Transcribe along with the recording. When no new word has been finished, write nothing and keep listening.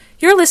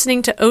You're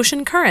listening to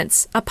Ocean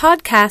Currents, a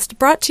podcast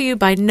brought to you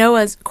by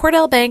NOAA's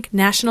Cordell Bank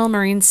National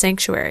Marine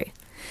Sanctuary.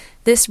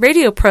 This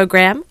radio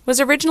program was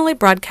originally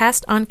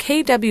broadcast on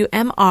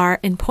KWMR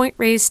in Point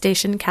Reyes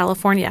Station,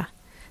 California.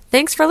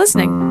 Thanks for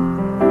listening.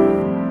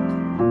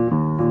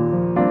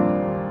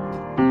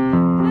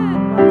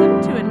 And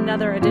welcome to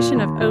another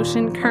edition of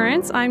Ocean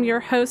Currents. I'm your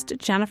host,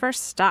 Jennifer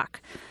Stock.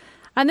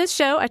 On this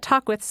show, I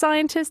talk with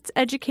scientists,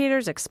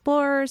 educators,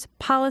 explorers,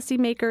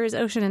 policymakers,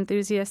 ocean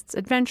enthusiasts,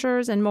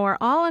 adventurers, and more,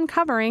 all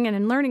uncovering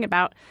and learning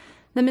about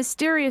the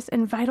mysterious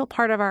and vital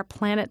part of our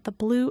planet, the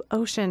blue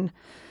ocean.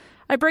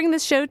 I bring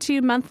this show to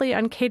you monthly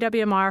on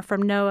KWMR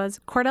from NOAA's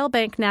Cordell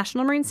Bank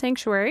National Marine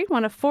Sanctuary,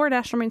 one of 4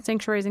 national marine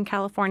sanctuaries in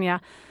California,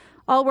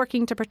 all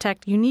working to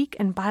protect unique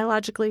and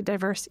biologically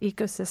diverse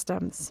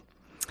ecosystems.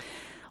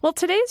 Well,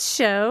 today's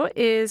show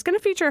is going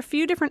to feature a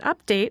few different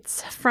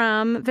updates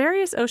from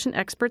various ocean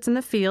experts in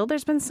the field.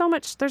 There's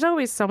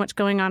always so much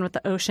going on with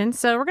the ocean,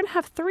 so we're going to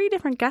have 3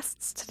 different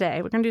guests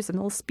today. We're going to do some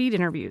little speed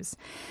interviews.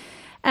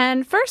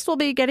 And first, we'll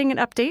be getting an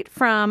update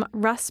from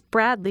Russ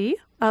Bradley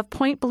of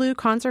Point Blue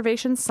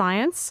Conservation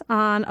Science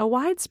on a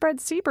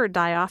widespread seabird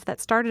die-off that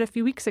started a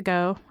few weeks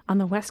ago on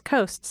the West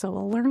Coast. So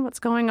we'll learn what's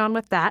going on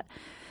with that.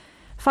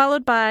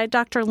 Followed by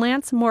Dr.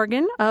 Lance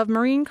Morgan of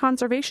Marine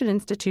Conservation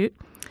Institute,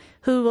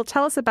 who will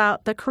tell us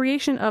about the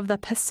creation of the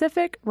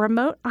Pacific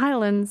Remote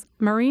Islands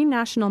Marine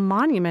National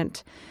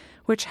Monument,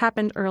 which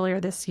happened earlier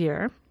this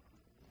year.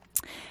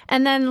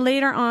 And then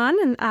later on,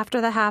 and after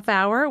the half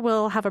hour,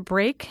 we'll have a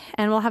break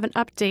and we'll have an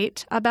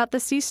update about the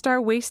sea star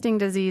wasting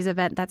disease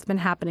event that's been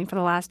happening for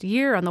the last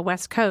year on the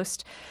West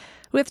Coast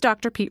with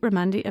Dr. Pete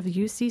Ramundi of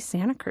UC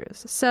Santa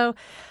Cruz. So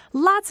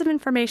lots of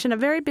information, a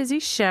very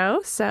busy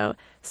show. So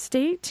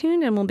stay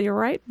tuned and we'll be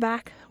right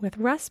back with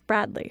Russ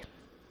Bradley.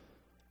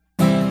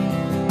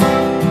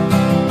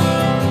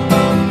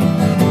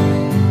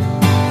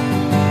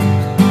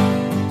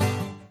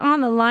 On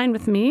the line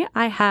with me,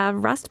 I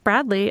have Russ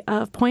Bradley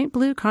of Point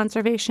Blue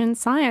Conservation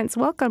Science.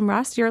 Welcome,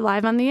 Russ. You're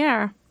live on the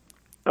air.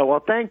 Oh,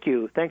 well, thank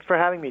you. Thanks for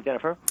having me,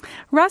 Jennifer.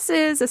 Russ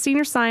is a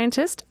senior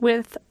scientist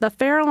with the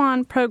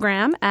Farallon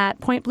program at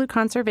Point Blue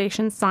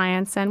Conservation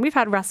Science, and we've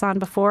had Russ on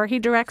before. He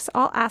directs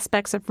all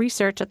aspects of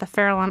research at the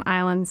Farallon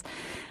Islands,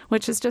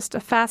 which is just a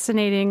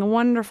fascinating,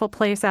 wonderful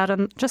place out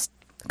on just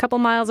a couple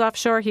miles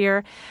offshore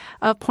here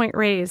of Point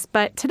Reyes.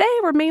 But today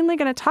we're mainly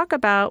going to talk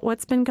about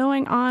what's been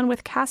going on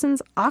with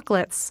Cassin's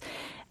auklets.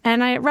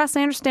 And Russ,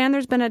 I understand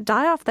there's been a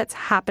die-off that's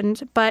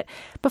happened. But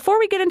before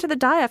we get into the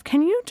die-off,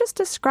 can you just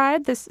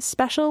describe this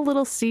special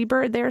little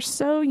seabird? They're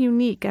so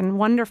unique and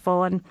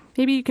wonderful. And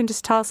maybe you can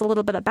just tell us a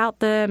little bit about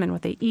them and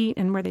what they eat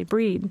and where they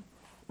breed.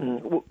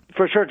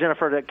 For sure,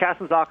 Jennifer. The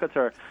Cassin's auklets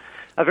are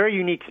a very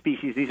unique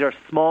species. These are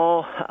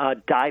small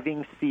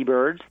diving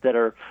seabirds that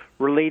are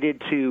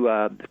related to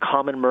the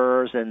common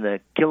murres and the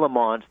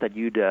guillemots that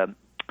you'd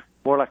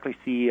more likely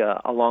see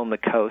along the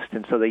coast.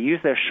 And so they use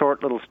their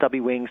short little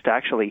stubby wings to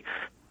actually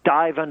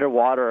dive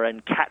underwater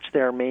and catch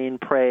their main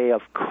prey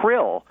of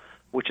krill,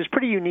 which is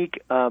pretty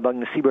unique among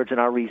the seabirds in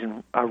our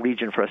region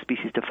for a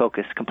species to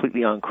focus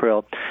completely on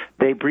krill.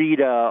 They breed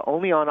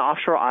only on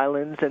offshore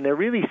islands, and they're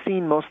really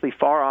seen mostly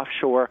far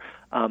offshore.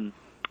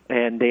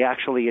 And they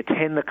actually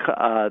attend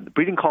the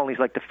breeding colonies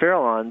like the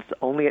Farallons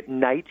only at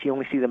night. You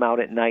only see them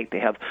out at night. They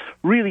have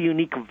really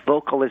unique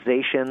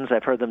vocalizations.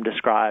 I've heard them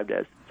described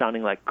as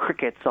sounding like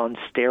crickets on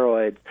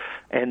steroids.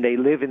 And they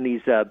live in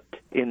these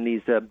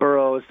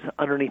burrows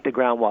underneath the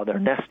ground while they're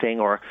nesting,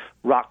 or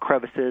rock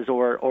crevices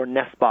or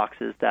nest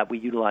boxes that we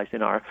utilize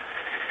in our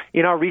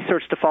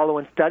research to follow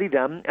and study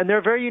them. And they're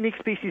a very unique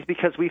species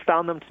because we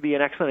found them to be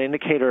an excellent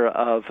indicator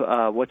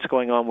of what's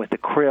going on with the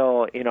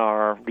krill in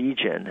our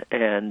region.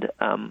 And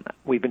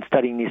we've been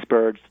studying these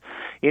birds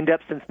in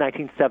depth since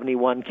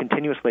 1971,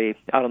 continuously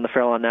out on the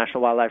Farallon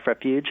National Wildlife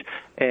Refuge.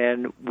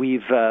 And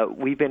we've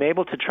been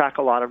able to track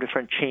a lot of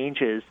different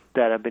changes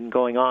that have been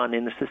going on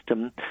in the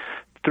system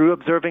through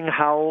observing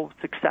how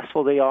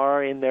successful they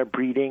are in their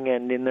breeding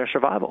and in their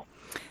survival.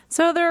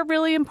 So they're a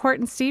really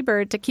important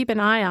seabird to keep an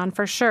eye on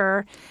for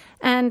sure.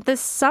 And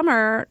this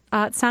summer,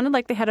 it sounded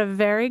like they had a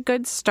very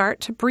good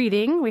start to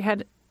breeding. We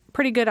had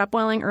pretty good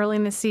upwelling early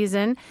in the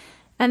season.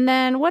 And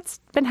then what's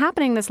been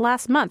happening this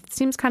last month? It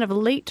seems kind of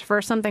late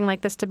for something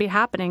like this to be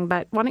happening,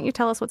 but why don't you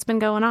tell us what's been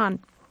going on?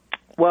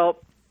 Well,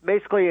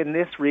 basically in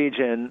this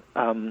region,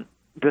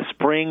 the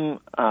spring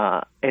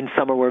and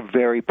summer were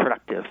very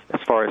productive as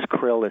far as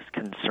krill is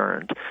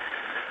concerned.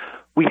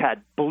 We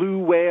had blue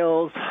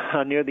whales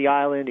near the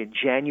island in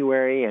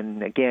January,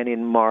 and again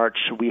in March.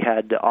 We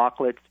had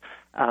auklets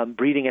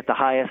breeding at the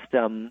highest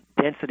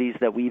densities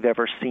that we've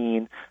ever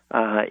seen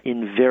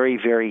in very,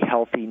 very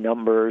healthy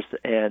numbers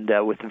and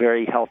with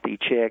very healthy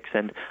chicks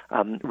and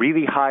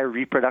really high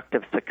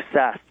reproductive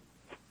success.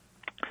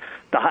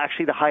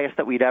 Actually, the highest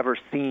that we'd ever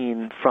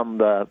seen from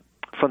the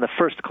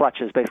first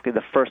clutches, basically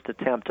the first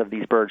attempt of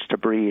these birds to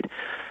breed.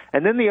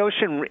 And then the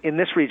ocean in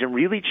this region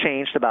really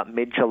changed about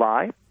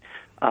mid-July.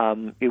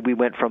 We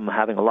went from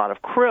having a lot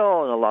of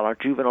krill and a lot of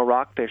juvenile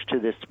rockfish to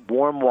this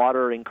warm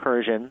water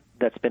incursion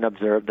that's been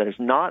observed that is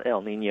not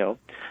El Nino,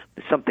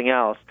 it's something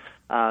else.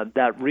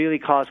 That really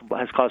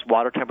has caused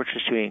water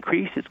temperatures to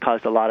increase. It's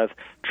caused a lot of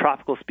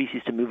tropical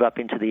species to move up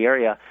into the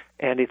area,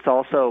 and it's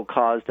also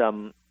caused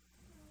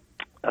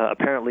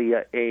apparently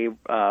a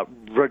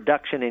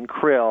reduction in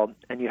krill,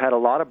 and you had a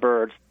lot of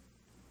birds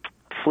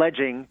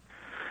fledging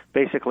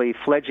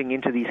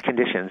into these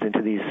conditions,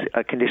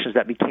 conditions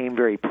that became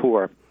very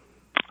poor.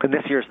 And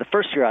this year is the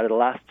first year out of the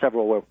last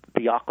several where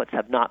the auklets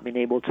have not been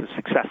able to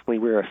successfully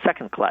rear a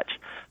second clutch,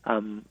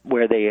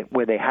 where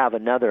they have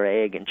another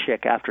egg and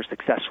chick after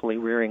successfully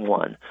rearing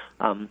one.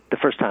 The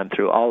first time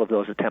through, all of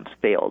those attempts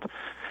failed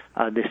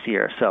this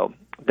year. So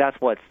that's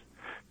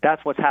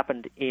what's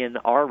happened in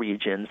our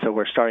region. So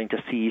we're starting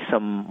to see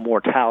some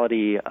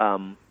mortality,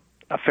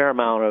 a fair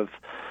amount of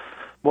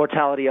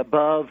mortality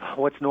above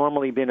what's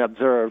normally been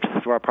observed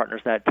through our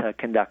partners that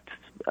conduct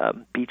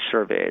beach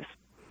surveys.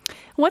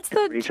 What's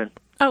the region?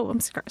 Oh,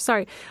 I'm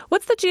sorry.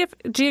 What's the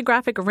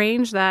geographic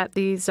range that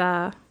these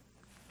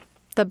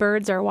the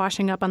birds are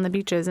washing up on the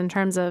beaches in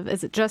terms of,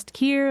 is it just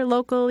here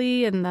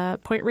locally in the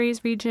Point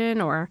Reyes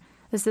region, or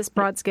is this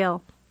broad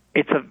scale?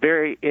 It's a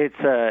very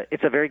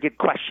good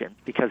question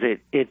because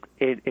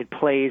it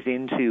plays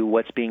into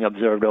what's being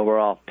observed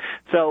overall.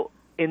 So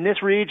in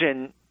this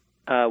region,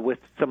 with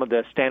some of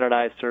the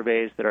standardized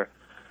surveys that are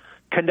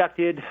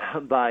conducted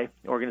by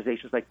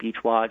organizations like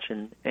Beachwatch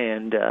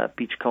and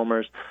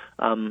Beachcombers,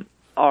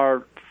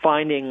 are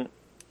finding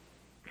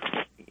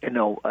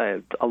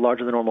a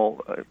larger than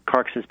normal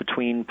carcasses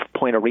between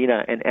Point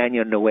Arena and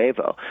Año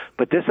Nuevo.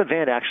 But this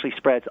event actually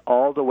spreads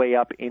all the way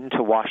up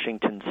into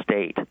Washington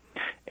State,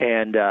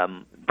 and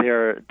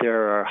there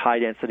are high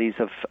densities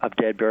of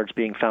dead birds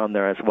being found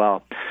there as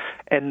well.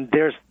 And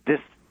there's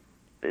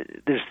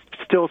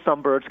still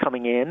some birds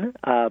coming in,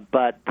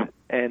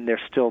 and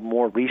there's still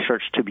more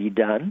research to be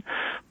done.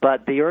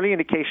 But the early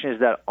indication is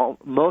that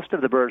most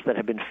of the birds that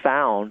have been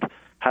found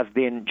have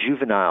been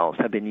juveniles,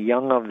 have been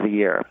young of the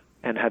year,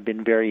 and have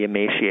been very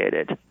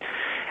emaciated.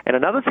 And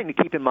another thing to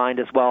keep in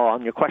mind as well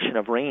on your question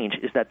of range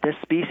is that this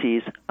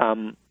species,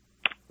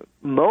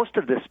 most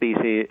of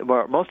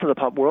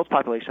the world's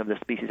population of this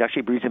species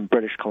actually breeds in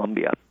British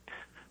Columbia,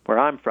 where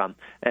I'm from.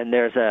 And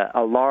there's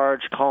a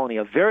large colony,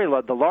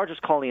 the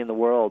largest colony in the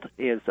world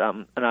is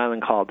an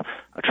island called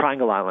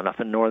Triangle Island off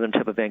the northern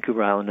tip of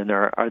Vancouver Island, and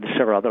there are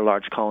several other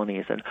large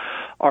colonies. And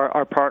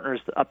our partners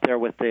up there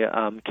with the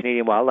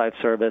Canadian Wildlife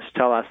Service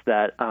tell us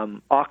that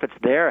auklets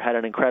there had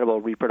an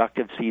incredible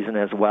reproductive season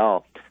as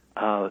well,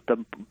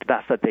 the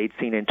best that they'd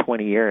seen in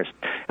 20 years.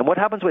 And what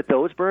happens with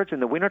those birds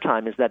in the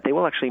wintertime is that they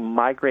will actually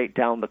migrate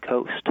down the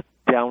coast,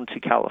 down to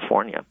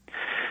California.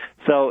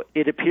 So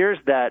it appears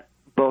that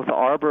both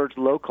our birds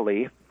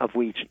locally, of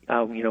which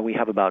we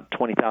have about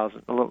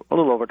 20,000, a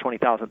little over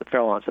 20,000 at the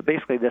Farallon. So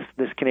basically,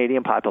 this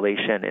Canadian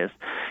population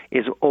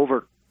is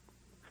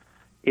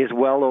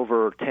well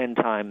over 10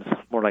 times,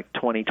 more like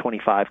 20,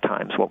 25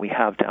 times what we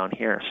have down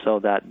here. So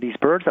that these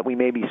birds that we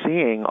may be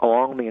seeing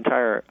along the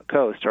entire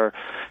coast are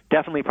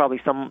definitely probably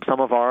some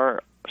of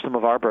our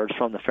birds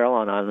from the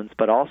Farallon Islands,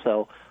 but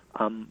also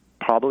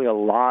probably a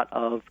lot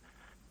of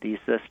these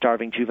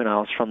starving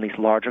juveniles from these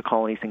larger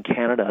colonies in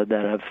Canada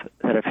that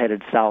have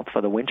headed south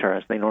for the winter,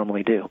 as they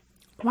normally do.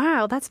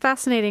 Wow, that's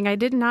fascinating. I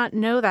did not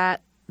know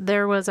that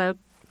there was a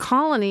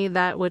colony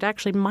that would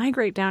actually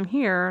migrate down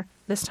here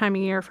this time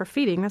of year for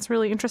feeding. That's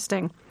really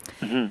interesting.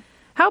 Mm-hmm.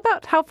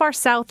 How far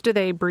south do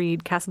they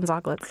breed Cassin's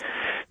auklets?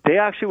 They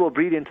actually will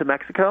breed into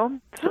Mexico.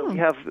 So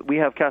we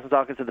have Cassin's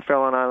auklets in the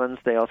Farallon Islands.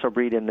 They also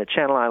breed in the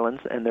Channel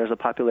Islands, and there's a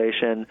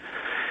population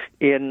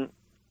in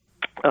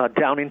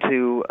down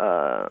into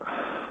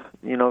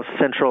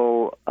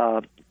central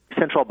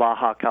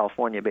Baja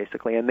California,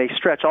 basically, and they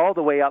stretch all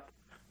the way up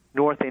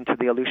north into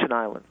the Aleutian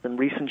Islands. And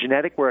recent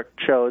genetic work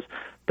shows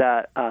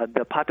that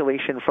the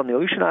population from the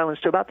Aleutian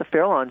Islands to about the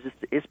Farallons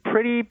is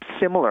pretty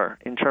similar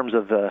in terms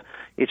of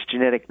its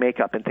genetic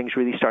makeup, and things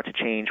really start to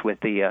change with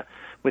the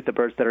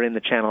birds that are in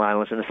the Channel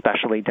Islands and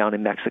especially down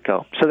in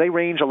Mexico. So they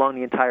range along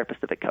the entire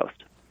Pacific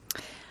coast.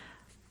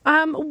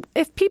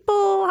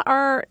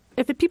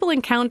 If people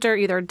encounter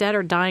either dead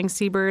or dying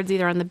seabirds,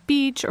 either on the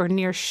beach or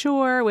near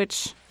shore,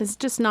 which is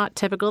just not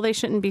typical, they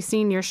shouldn't be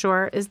seen near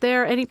shore, is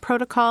there any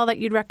protocol that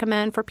you'd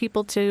recommend for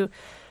people to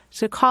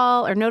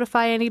call or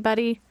notify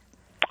anybody?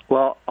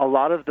 Well, a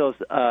lot of those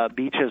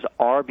beaches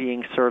are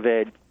being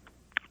surveyed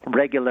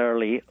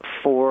regularly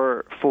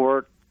for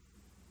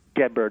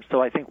dead birds.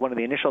 So I think one of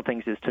the initial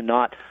things is to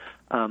not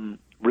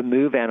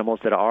remove animals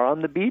that are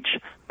on the beach,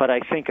 but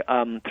I think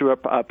through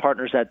our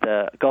partners at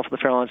the Gulf of the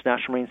Farallones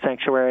National Marine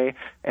Sanctuary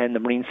and the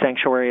Marine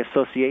Sanctuary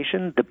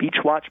Association, the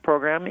Beachwatch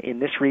program in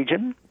this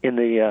region, in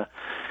the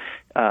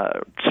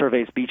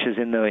surveys beaches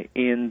in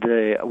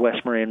the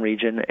West Marin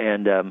region,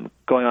 and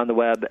going on the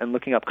web and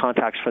looking up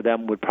contacts for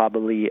them would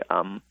probably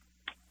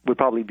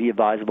be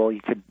advisable.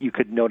 You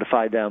could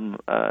notify them,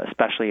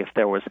 especially if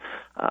there was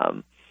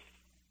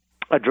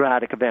a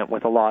dramatic event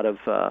with a lot of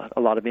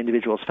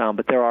individuals found.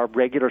 But there are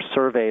regular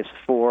surveys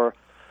for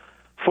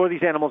for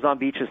these animals on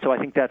beaches. So I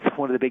think that's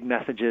one of the big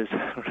messages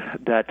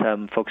that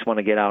folks want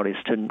to get out is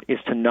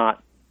to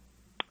not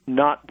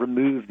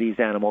remove these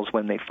animals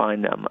when they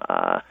find them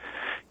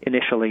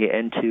initially,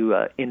 and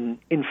to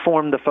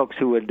inform the folks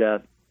who would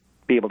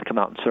be able to come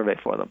out and survey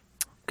for them.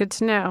 Good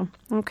to know.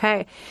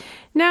 Okay.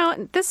 Now,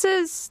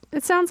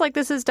 it sounds like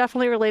this is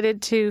definitely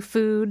related to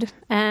food.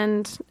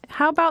 And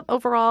how about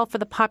overall for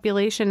the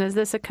population? Is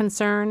this a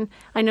concern?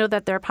 I know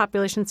that their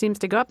population seems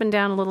to go up and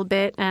down a little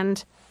bit.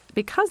 And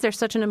because they're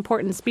such an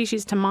important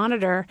species to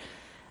monitor,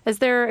 is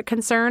there a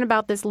concern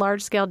about this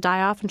large-scale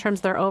die-off in terms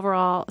of their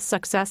overall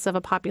success of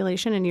a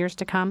population in years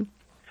to come?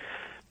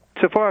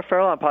 So for our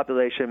Farallon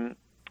population,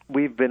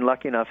 we've been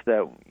lucky enough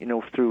that,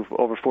 through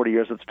over 40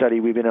 years of study,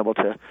 we've been able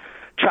to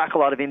track a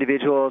lot of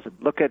individuals,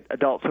 look at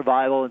adult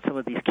survival and some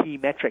of these key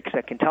metrics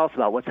that can tell us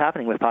about what's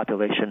happening with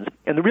populations.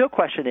 And the real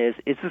question is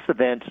this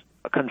event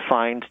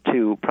confined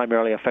to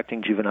primarily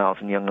affecting juveniles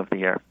and young of the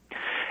year?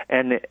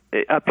 And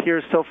it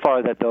appears so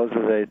far that those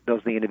are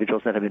the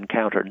individuals that have been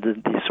encountered,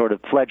 these sort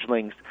of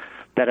fledglings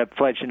that have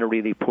fledged into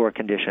really poor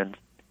conditions.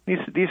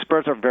 These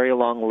birds are very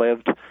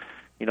long-lived.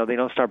 They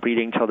don't start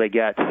breeding until they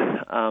get,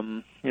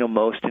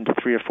 most into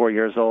 3 or 4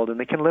 years old, and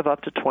they can live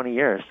up to 20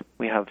 years.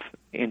 We have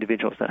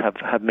individuals that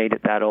have made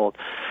it that old.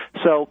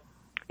 So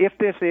if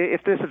this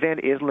event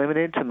is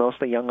limited to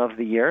mostly young of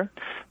the year,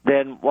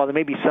 then while there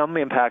may be some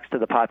impacts to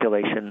the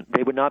population,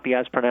 they would not be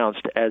as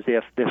pronounced as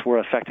if this were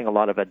affecting a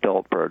lot of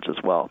adult birds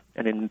as well.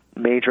 And in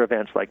major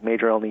events like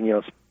major El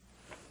Niños,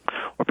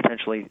 or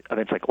potentially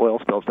events like oil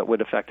spills that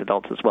would affect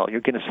adults as well,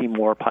 you're going to see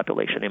more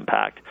population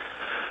impact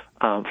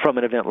from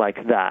an event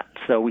like that.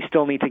 So we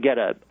still need to get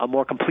a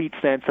more complete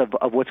sense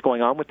of what's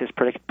going on with this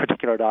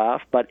particular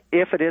die-off. But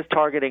if it is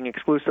targeting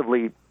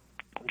exclusively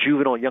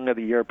juvenile young of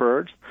the year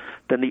birds,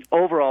 then the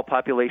overall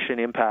population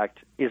impact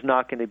is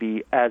not going to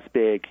be as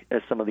big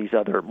as some of these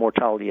other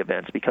mortality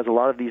events, because a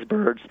lot of these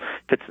birds,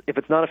 if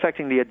it's not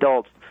affecting the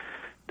adults,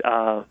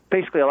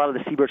 basically a lot of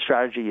the seabird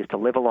strategy is to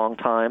live a long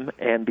time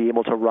and be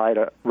able to ride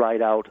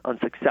out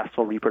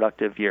unsuccessful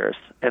reproductive years.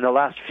 And the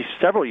last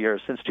several years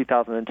since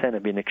 2010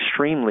 have been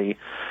extremely,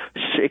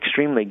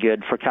 extremely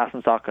good for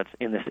Cassin's auklets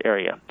in this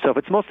area. So if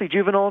it's mostly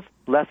juveniles,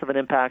 less of an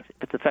impact.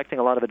 If it's affecting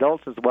a lot of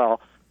adults as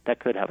well, that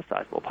could have a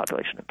sizable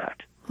population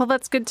impact. Well,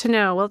 that's good to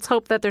know. Well, let's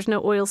hope that there's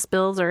no oil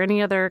spills or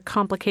any other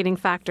complicating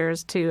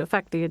factors to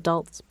affect the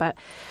adults. But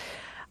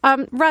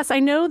Russ, I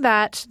know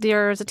that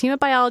there's a team of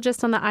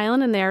biologists on the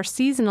island and they're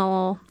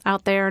seasonal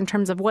out there in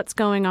terms of what's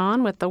going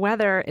on with the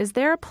weather. Is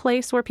there a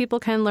place where people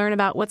can learn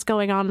about what's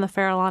going on in the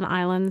Farallon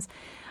Islands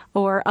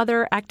or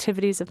other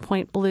activities of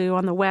Point Blue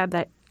on the web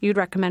that you'd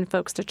recommend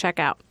folks to check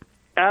out?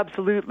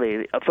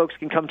 Absolutely. Folks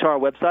can come to our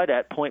website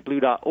at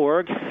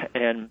pointblue.org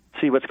and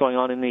see what's going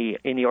on in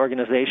the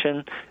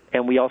organization.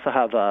 And we also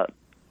have a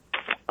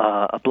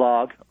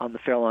blog on the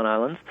Farallon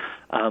Islands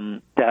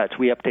that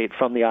we update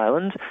from the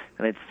island,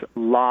 and it's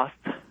Los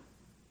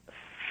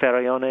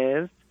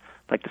Farallones,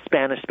 like the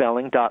Spanish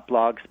spelling,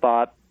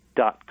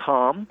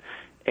 .blogspot.com,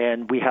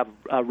 and we have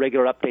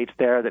regular updates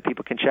there that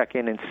people can check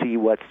in and see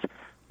what's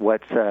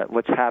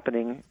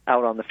happening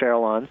out on the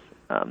Farallons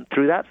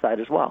through that site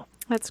as well.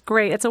 That's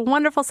great. It's a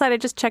wonderful site. I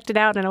just checked it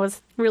out, and it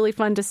was really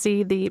fun to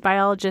see the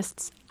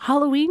biologists'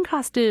 Halloween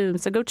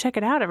costumes. So go check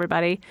it out,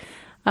 everybody,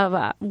 of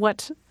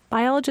what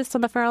biologists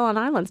on the Farallon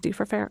Islands do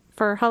for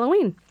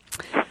Halloween.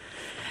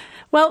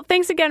 Well,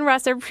 thanks again,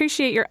 Russ. I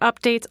appreciate your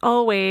updates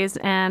always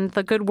and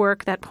the good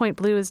work that Point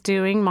Blue is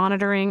doing,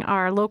 monitoring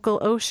our local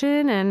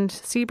ocean and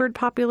seabird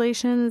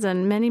populations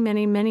and many,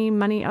 many, many,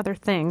 many other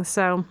things.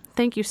 So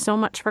thank you so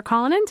much for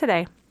calling in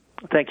today.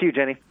 Thank you,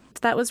 Jenny.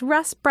 That was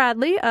Russ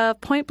Bradley of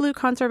Point Blue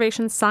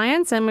Conservation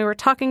Science, and we were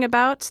talking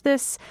about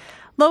this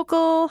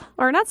local,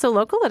 or not so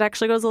local, it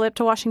actually goes all the way up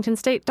to Washington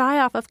State,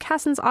 die-off of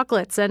Cassin's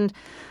auklets, and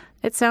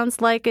it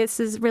sounds like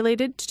this is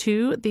related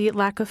to the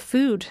lack of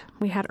food.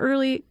 We had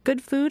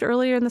good food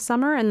earlier in the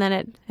summer, and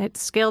then it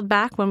scaled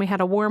back when we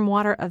had a warm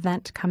water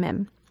event come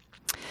in.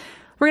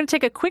 We're going to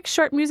take a quick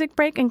short music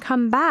break and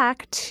come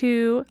back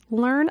to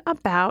learn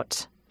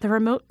about the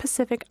remote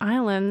Pacific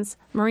Islands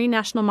Marine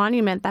National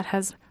Monument that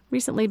has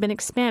recently been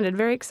expanded.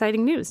 Very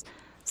exciting news.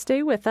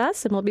 Stay with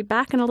us, and we'll be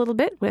back in a little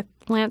bit with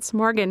Lance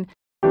Morgan.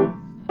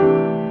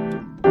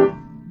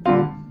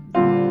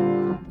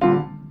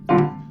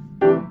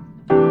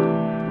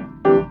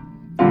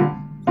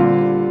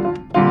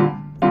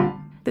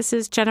 This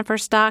is Jennifer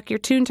Stock. You're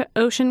tuned to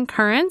Ocean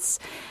Currents.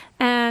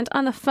 And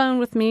on the phone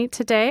with me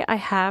today, I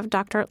have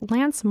Dr.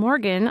 Lance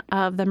Morgan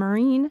of the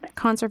Marine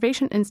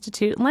Conservation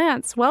Institute.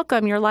 Lance,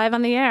 welcome. You're live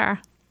on the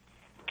air.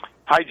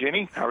 Hi,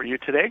 Jenny. How are you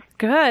today?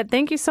 Good.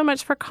 Thank you so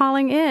much for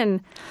calling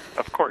in.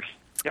 Of course.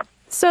 Yep.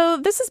 So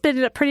this has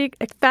been a pretty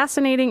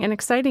fascinating and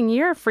exciting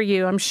year for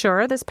you, I'm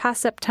sure. This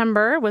past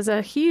September was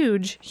a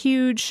huge,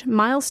 huge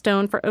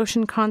milestone for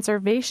ocean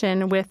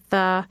conservation with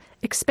the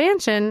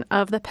expansion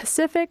of the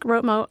Pacific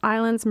Remote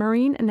Islands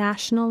Marine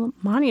National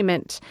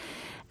Monument.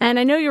 And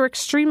I know you're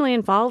extremely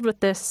involved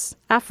with this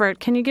effort.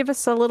 Can you give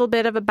us a little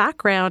bit of a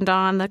background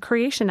on the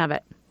creation of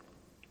it?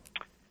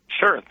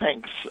 Sure,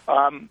 thanks.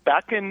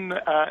 Back in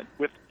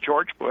with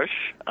George Bush,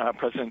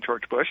 President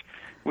George Bush,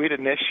 we'd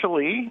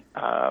initially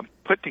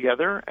put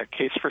together a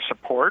case for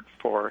support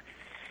for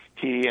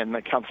he and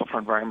the Council for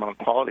Environmental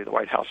Quality, the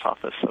White House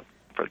Office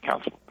for the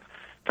Council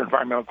for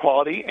Environmental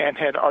Quality, and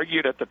had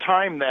argued at the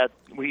time that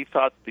we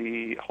thought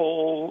the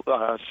whole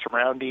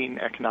surrounding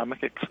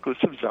economic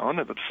exclusive zone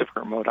of the Pacific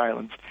Remote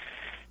Islands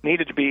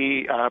needed to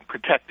be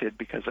protected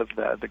because of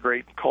the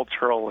great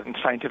cultural and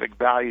scientific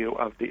value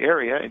of the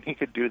area, and he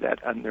could do that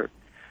under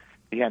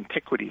the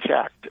Antiquities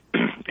Act.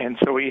 And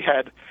so we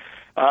had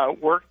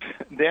worked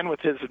then with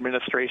his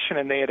administration,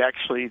 and they had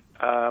actually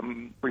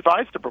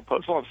revised the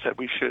proposal and said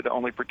we should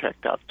only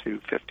protect up to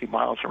 50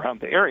 miles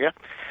around the area,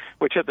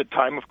 which at the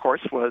time, of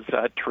course, was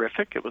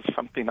terrific. It was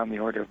something on the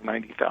order of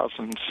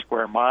 90,000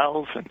 square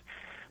miles, and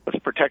was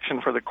protection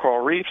for the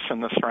coral reefs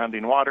and the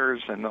surrounding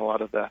waters and a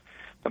lot of the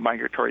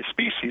migratory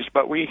species.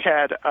 But we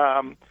had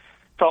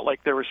felt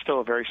like there was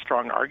still a very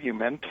strong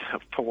argument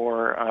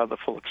for the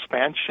full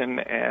expansion,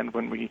 and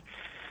when we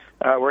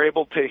were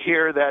able to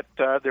hear that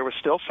there was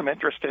still some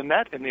interest in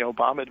that in the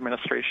Obama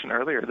administration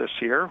earlier this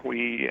year,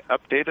 we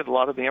updated a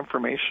lot of the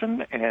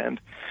information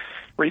and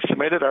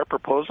resubmitted our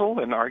proposal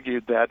and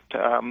argued that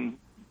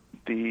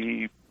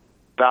the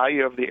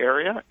value of the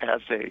area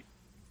as a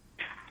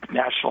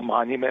national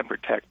monument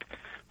protect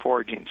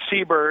foraging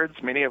seabirds,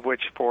 many of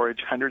which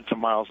forage hundreds of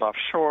miles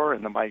offshore,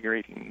 and the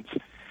migrating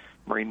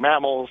marine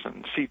mammals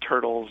and sea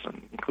turtles,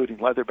 and including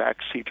leatherback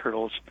sea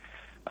turtles.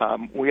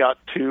 We ought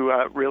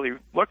to really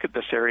look at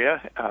this area.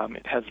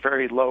 It has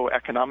very low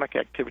economic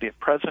activity at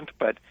present,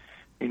 but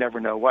you never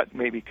know what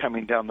may be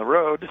coming down the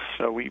road.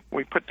 So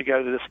we put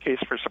together this case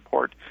for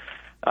support,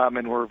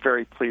 and we're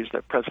very pleased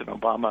that President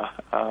Obama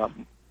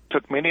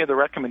took many of the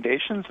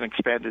recommendations and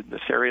expanded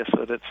this area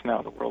so that it's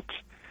now the world's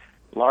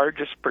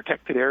largest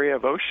protected area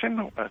of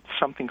ocean,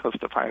 something close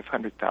to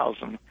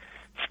 500,000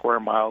 square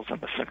miles in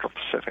the Central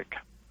Pacific.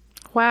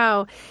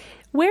 Wow.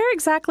 Where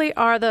exactly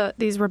are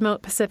these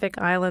remote Pacific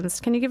islands?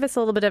 Can you give us a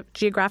little bit of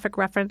geographic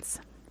reference?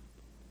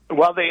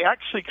 Well, they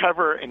actually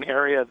cover an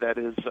area that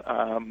is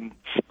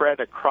spread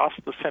across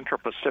the Central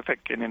Pacific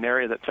in an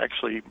area that's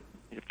actually,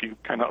 if you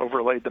kind of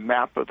overlaid the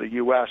map of the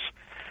U.S.,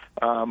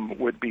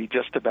 would be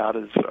just about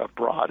as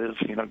broad as,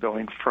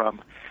 going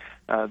from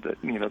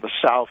the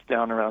south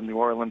down around New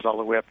Orleans all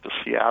the way up to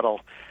Seattle.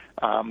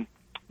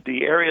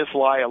 The areas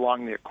lie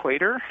along the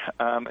equator,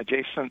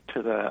 adjacent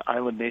to the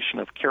island nation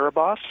of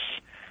Kiribati,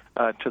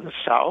 to the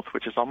south,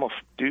 which is almost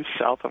due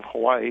south of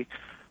Hawaii,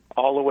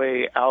 all the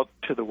way out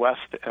to the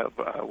west of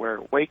where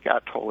Wake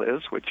Atoll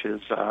is, which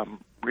is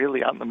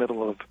really out in the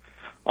middle of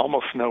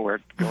almost nowhere,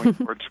 going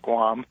towards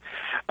Guam,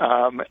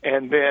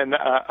 and then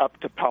up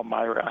to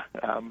Palmyra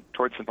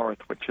towards the north,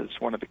 which is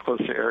one of the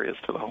closer areas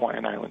to the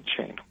Hawaiian island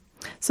chain.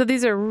 So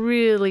these are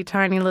really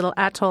tiny little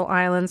atoll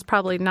islands,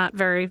 probably not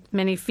very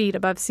many feet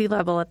above sea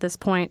level at this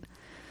point.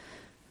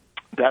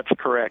 That's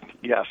correct,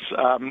 yes.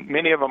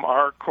 Many of them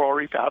are coral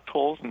reef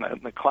atolls in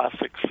the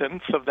classic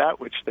sense of that,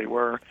 which they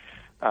were,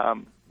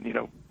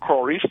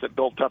 coral reefs that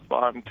built up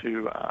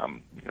onto,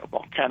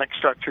 volcanic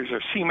structures or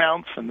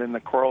seamounts, and then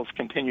the corals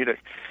continue to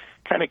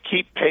kind of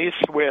keep pace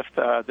with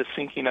the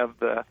sinking of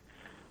the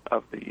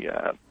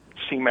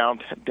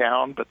seamount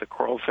down, but the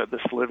corals have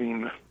this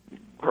living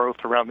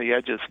growth around the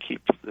edges,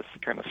 keeps this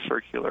kind of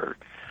circular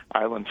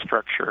island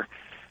structure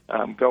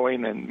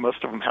going, and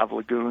most of them have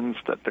lagoons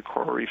that the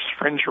coral reefs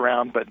fringe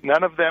around, but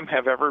none of them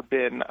have ever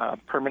been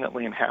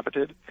permanently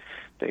inhabited.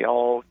 They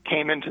all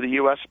came into the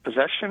U.S.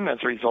 possession as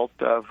a result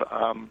of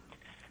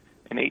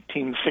an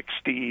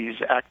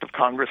 1860s act of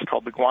Congress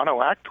called the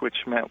Guano Act,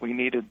 which meant we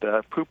needed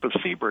the poop of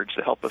seabirds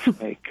to help us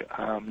make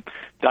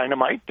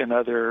dynamite and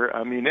other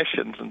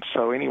munitions. And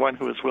so anyone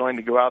who was willing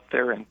to go out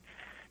there and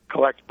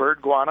collect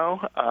bird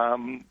guano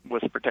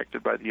was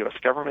protected by the U.S.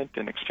 government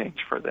in exchange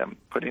for them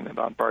putting it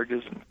on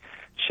barges and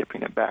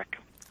shipping it back.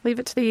 Leave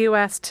it to the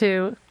U.S.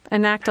 to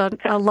enact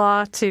a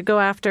law to go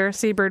after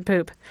seabird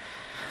poop.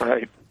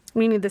 Right.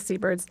 We need the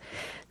seabirds.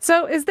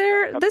 So is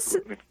there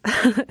Absolutely.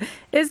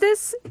 Is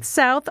this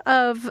south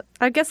of,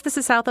 I guess this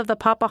is south of the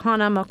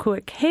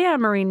Papahanaumokuakea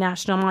Marine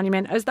National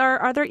Monument.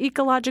 Are there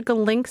ecological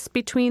links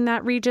between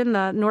that region,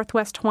 the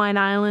Northwest Hawaiian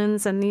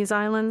Islands, and these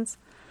islands?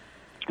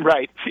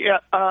 Right. Yeah.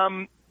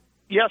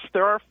 Yes,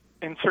 there are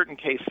in certain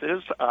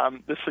cases.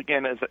 This,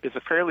 again, is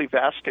a fairly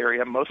vast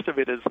area. Most of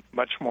it is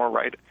much more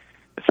right,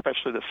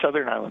 especially the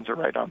southern islands are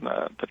right on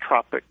the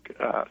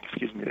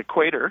the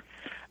equator.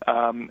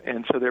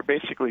 And so they're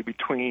basically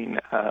between,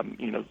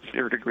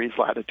 0 degrees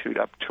latitude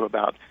up to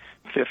about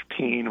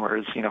 15,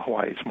 whereas,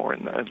 Hawaii is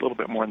a little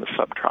bit more in the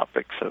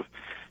subtropics of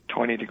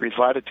 20 degrees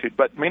latitude.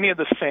 But many of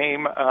the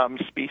same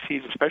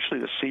species, especially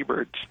the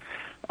seabirds,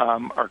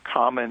 are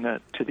common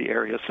to the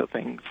area. So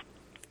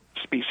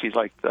species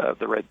like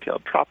the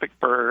red-tailed tropic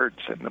birds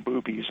and the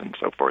boobies and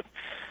so forth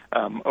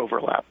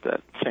overlap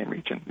that same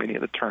region, many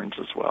of the terns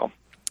as well.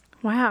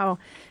 Wow.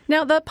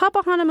 Now, the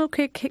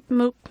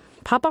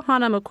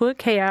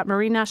Papahanaumokuakea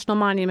Marine National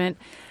Monument,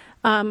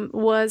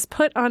 was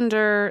put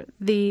under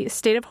the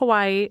state of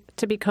Hawaii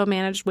to be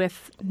co-managed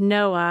with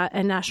NOAA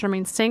and National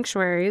Marine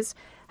Sanctuaries.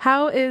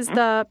 How is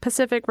the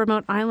Pacific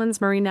Remote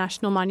Islands Marine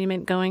National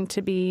Monument going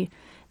to be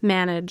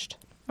managed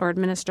or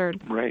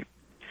administered?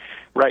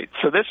 Right.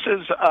 So this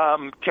is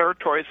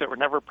territories that were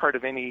never part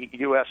of any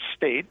U.S.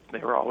 state. They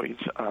were always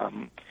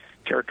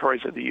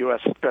territories of the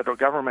U.S. federal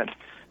government.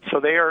 So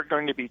they are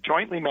going to be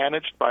jointly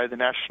managed by the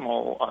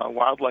National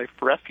Wildlife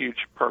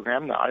Refuge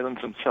Program. The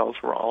islands themselves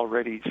were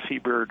already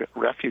seabird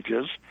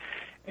refuges,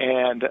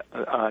 and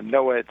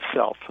NOAA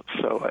itself,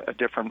 so a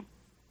different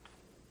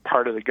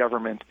part of the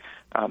government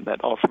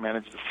that also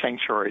manages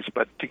sanctuaries.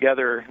 But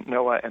together,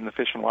 NOAA and the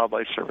Fish and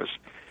Wildlife Service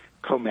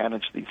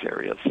co-manage these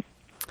areas.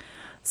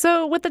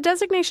 So with the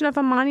designation of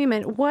a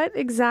monument, what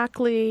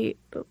exactly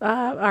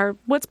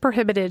what's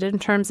prohibited in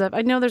terms of,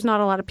 I know there's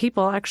not a lot of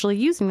people actually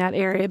using that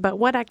area, but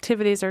what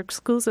activities are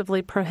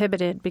exclusively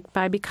prohibited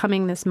by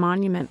becoming this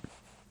monument?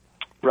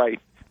 Right.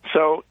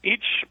 So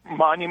each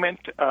monument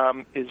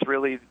is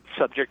really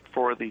subject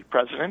for the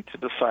president to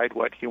decide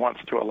what he wants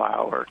to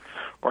allow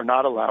or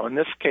not allow. In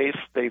this case,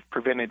 they've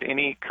prevented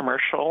any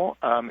commercial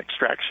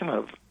extraction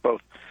of both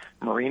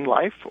marine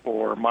life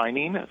or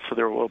mining, so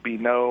there will be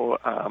no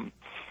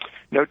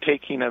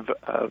taking of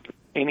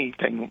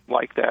anything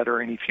like that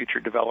or any future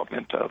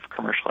development of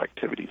commercial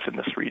activities in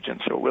this region.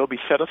 So it will be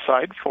set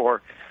aside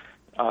for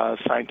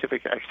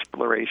scientific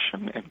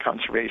exploration and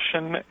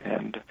conservation,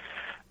 and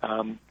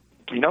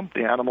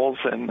the animals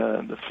and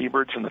the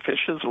seabirds and the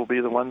fishes will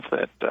be the ones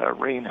that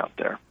reign out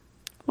there.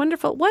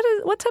 Wonderful.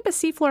 What type of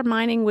seafloor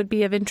mining would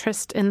be of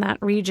interest in that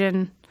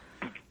region?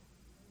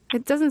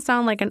 It doesn't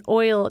sound like an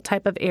oil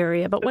type of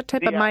area, but what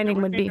type of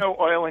mining would be? No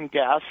oil and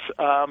gas.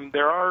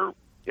 There are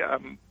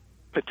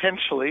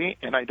potentially,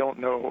 and I don't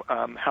know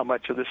how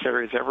much of this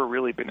area has ever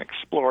really been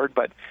explored,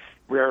 but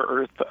rare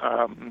earth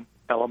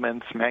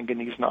elements,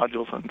 manganese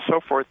nodules, and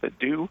so forth that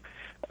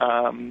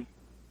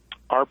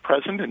are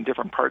present in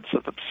different parts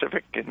of the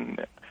Pacific.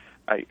 And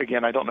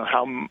I don't know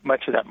how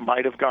much of that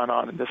might have gone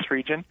on in this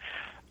region.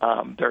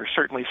 There are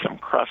certainly some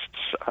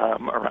crusts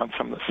around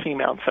some of the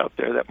seamounts out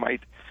there that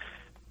might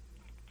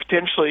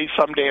potentially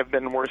someday have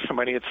been worth some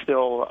money. It's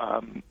still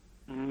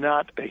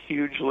not a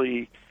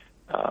hugely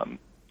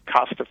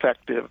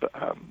cost-effective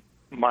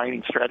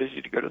mining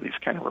strategy to go to these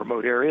kind of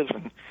remote areas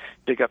and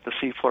dig up the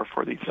seafloor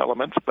for these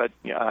elements, but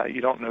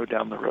you don't know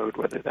down the road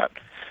whether that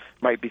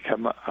might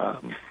become,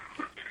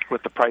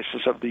 with the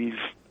prices of these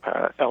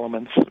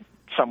elements,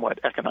 somewhat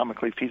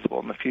economically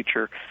feasible in the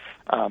future.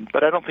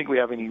 But I don't think we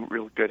have any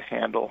real good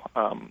handle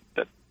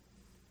that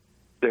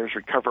there's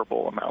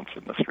recoverable amounts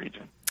in this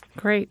region.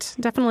 Great.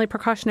 Definitely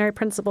precautionary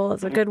principle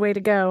is a good way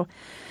to go.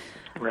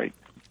 Right.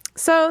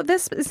 So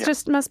this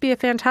just must be a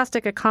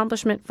fantastic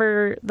accomplishment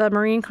for the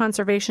Marine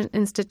Conservation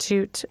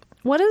Institute.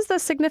 What is the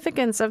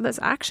significance of this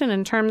action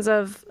in terms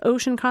of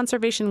ocean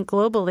conservation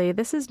globally?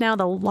 This is now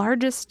the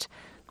largest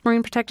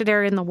marine protected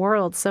area in the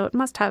world, so it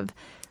must have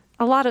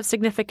a lot of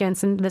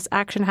significance in this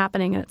action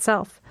happening in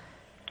itself.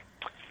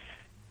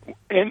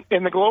 In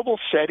the global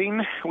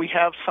setting, we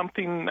have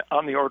something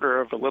on the order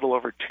of a little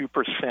over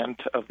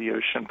 2% of the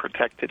ocean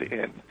protected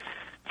in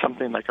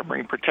something like a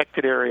marine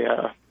protected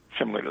area,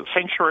 similar to the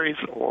sanctuaries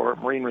or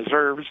marine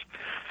reserves,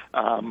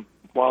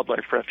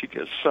 wildlife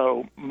refuges.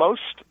 So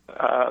most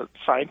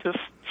scientists,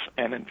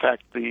 and in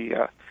fact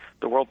the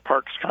World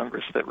Parks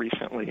Congress that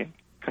recently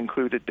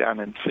concluded down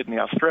in Sydney,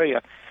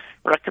 Australia,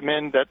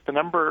 recommend that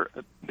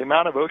the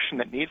amount of ocean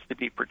that needs to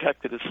be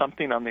protected is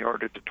something on the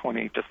order to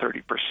 20 to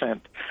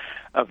 30%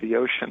 of the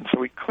ocean. So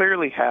we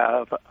clearly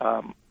have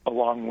a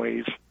long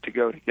ways to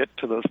go to get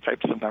to those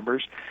types of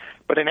numbers.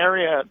 But an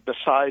area the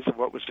size of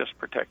what was just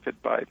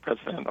protected by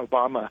President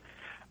Obama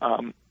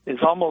is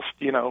almost,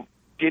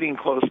 getting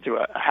close to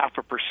a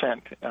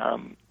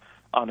 0.5%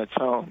 on its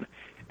own.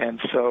 And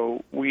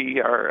so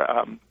we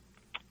are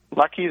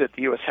lucky that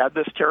the U.S. had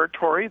this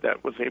territory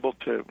that was able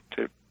to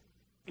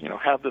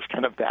have this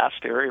kind of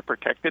vast area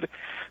protected.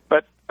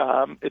 But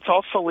it's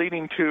also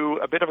leading to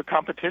a bit of a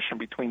competition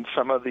between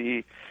some of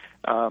the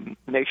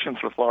nations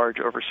with large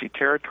overseas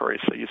territories.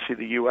 So you see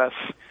the U.S.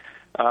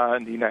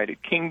 And the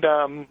United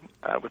Kingdom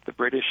with the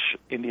British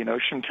Indian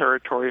Ocean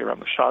Territory around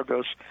the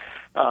Chagos,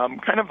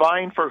 kind of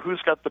vying for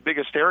who's got the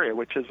biggest area,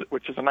 which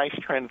is a nice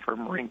trend for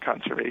marine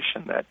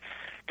conservation, that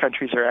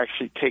countries are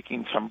actually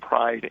taking some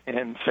pride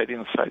in setting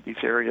aside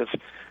these areas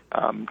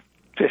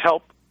to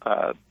help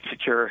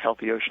secure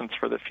healthy oceans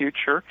for the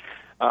future.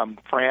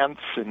 France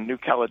and New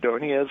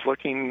Caledonia is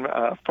looking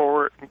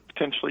forward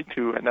potentially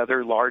to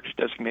another large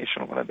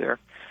designation of one of their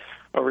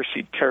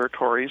overseas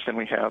territories, and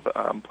we have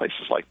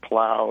places like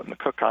Palau and the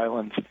Cook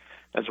Islands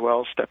as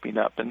well stepping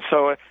up. And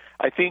so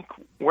I think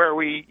where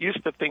we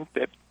used to think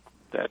that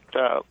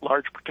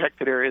large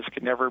protected areas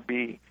could never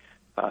be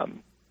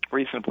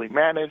reasonably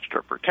managed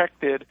or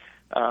protected,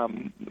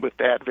 with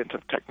the advent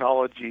of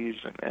technologies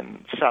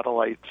and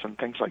satellites and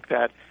things like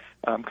that,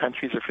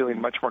 countries are feeling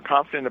much more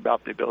confident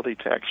about the ability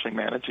to actually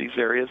manage these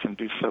areas and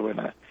do so in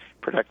a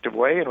productive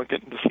way. And we're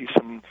getting to see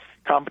some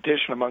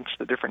competition amongst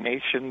the different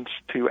nations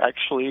to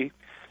actually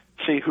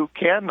see who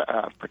can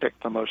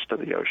protect the most of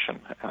the ocean.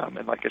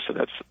 And like I said,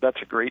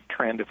 that's a great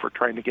trend if we're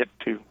trying to get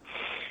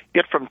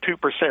from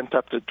 2%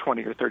 up to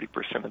 20 or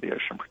 30% of the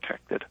ocean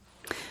protected.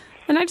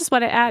 And I just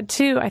want to add,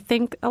 too, I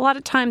think a lot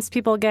of times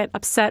people get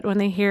upset when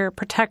they hear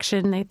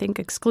protection. They think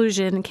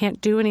exclusion and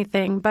can't do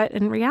anything. But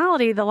in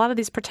reality, a lot of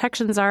these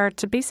protections are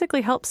to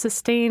basically help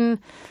sustain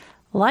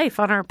life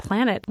on our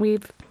planet.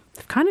 We've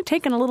kind of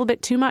taken a little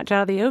bit too much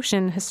out of the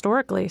ocean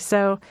historically.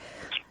 So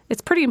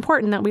it's pretty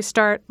important that we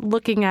start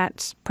looking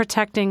at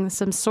protecting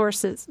some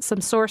source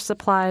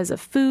supplies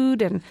of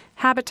food and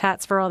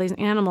habitats for all these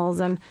animals.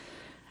 And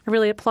I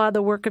really applaud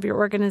the work of your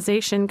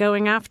organization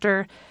going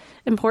after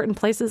important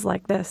places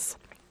like this.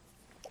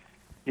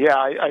 Yeah,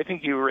 I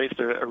think you raised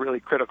a really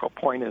critical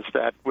point, is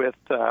that with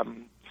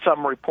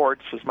some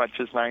reports as much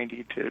as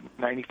 90 to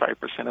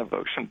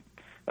 95%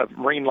 of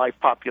marine life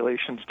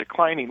populations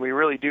declining, we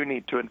really do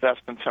need to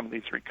invest in some of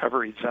these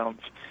recovery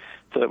zones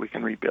so that we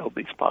can rebuild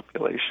these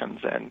populations.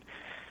 And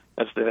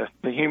as the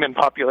human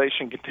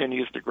population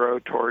continues to grow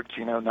towards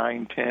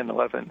 9, 10,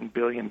 11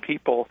 billion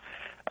people,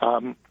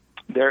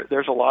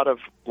 there's a lot of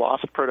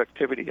lost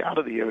productivity out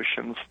of the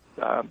oceans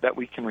that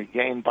we can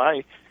regain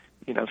by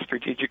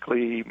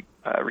strategically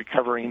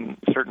recovering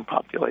certain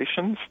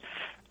populations.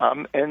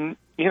 And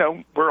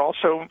we're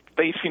also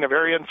facing a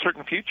very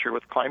uncertain future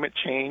with climate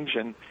change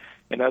and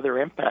other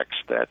impacts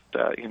that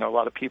a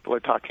lot of people are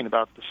talking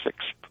about the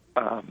sixth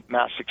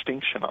mass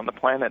extinction on the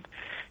planet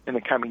in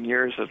the coming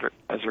years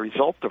as a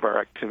result of our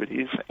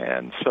activities.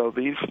 And so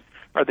these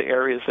are the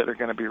areas that are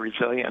going to be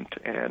resilient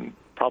and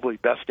probably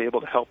best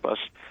able to help us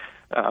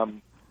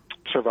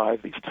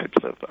survive these types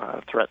of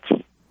threats.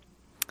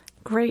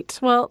 Great.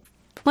 Well,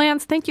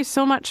 Lance, thank you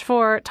so much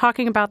for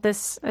talking about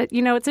this.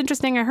 It's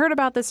interesting. I heard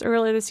about this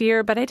earlier this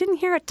year, but I didn't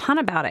hear a ton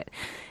about it.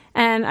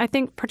 And I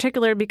think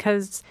particularly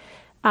because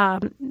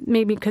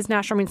maybe because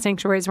National Marine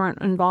Sanctuaries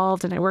weren't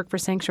involved and I work for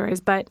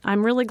sanctuaries, but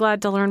I'm really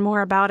glad to learn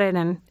more about it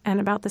and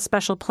about this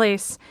special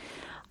place.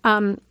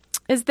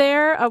 Is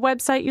there a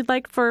website you'd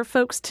like for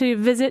folks to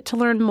visit to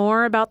learn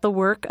more about the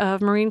work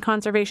of Marine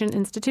Conservation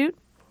Institute?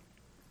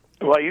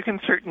 Well, you can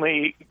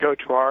certainly go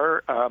to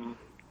our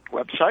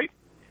website,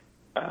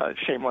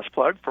 shameless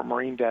plug, for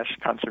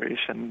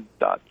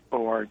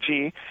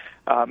marine-conservation.org,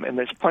 and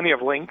there's plenty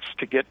of links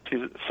to get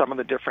to some of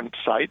the different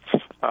sites.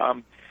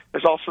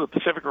 There's also the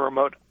Pacific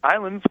Remote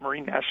Islands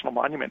Marine National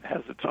Monument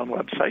has its own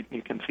website, and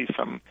you can see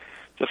some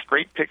just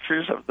great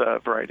pictures of the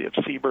variety of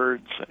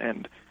seabirds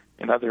and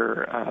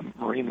other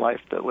marine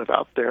life that live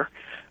out there.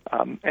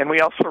 And we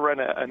also run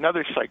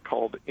another site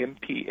called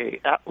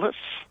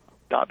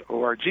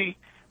mpaatlas.org,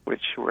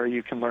 where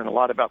you can learn a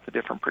lot about the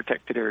different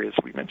protected areas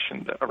we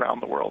mentioned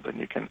around the world, and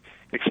you can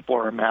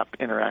explore a map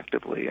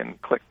interactively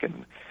and click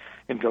and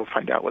go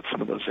find out what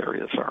some of those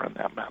areas are on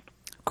that map.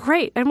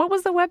 Great. And what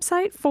was the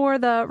website for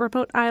the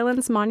Remote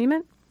Islands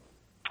Monument?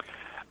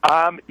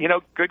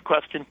 Good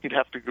question. You'd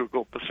have to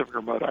Google Pacific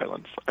Remote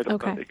Islands. I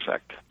don't know the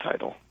exact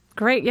title.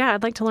 Great. Yeah,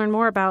 I'd like to learn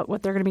more about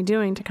what they're going to be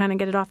doing to kind of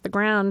get it off the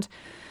ground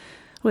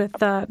with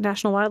the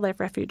National Wildlife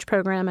Refuge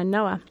Program and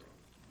NOAA.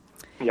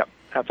 Yep,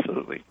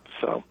 absolutely.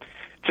 So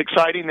it's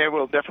exciting. They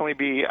will definitely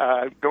be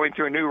going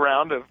through a new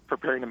round of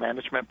preparing a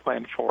management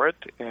plan for it,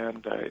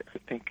 and I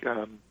think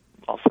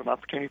also an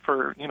opportunity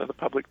for the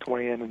public to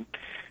weigh in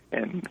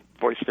and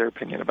voice their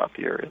opinion about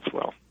the area as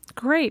well.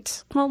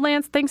 Great. Well,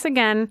 Lance, thanks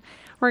again.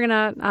 We're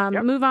going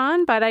to move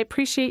on, but I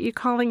appreciate you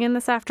calling in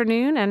this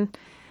afternoon, and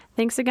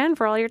thanks again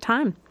for all your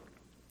time.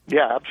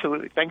 Yeah,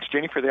 absolutely. Thanks,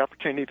 Jenny, for the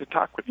opportunity to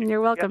talk with you.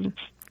 You're welcome. Yes.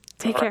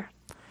 Take care.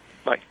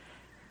 Bye.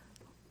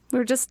 We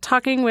were just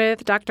talking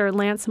with Dr.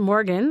 Lance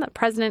Morgan, the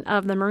president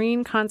of the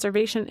Marine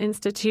Conservation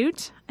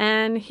Institute,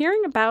 and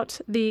hearing about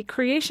the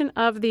creation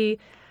of the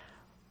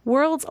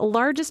world's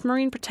largest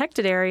marine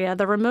protected area,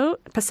 the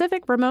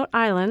Pacific Remote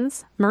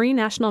Islands Marine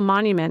National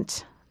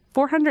Monument,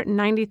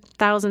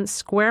 490,000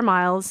 square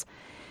miles.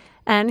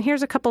 And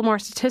here's a couple more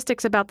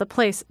statistics about the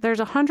place. There's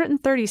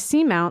 130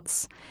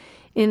 seamounts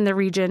in the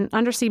region,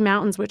 undersea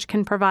mountains, which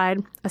can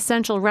provide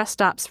essential rest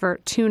stops for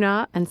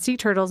tuna and sea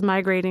turtles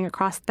migrating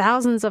across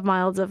thousands of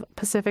miles of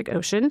Pacific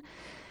Ocean.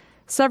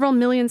 Several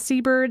million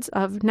seabirds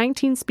of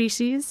 19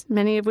 species,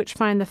 many of which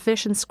find the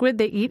fish and squid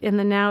they eat in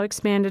the now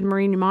expanded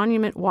Marine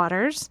Monument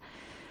waters.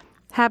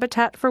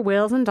 Habitat for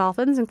whales and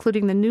dolphins,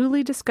 including the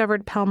newly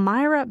discovered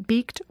Palmyra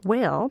beaked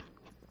whale,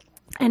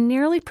 and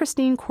nearly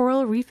pristine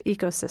coral reef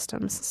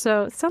ecosystems.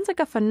 So it sounds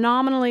like a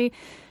phenomenally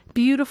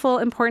beautiful,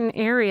 important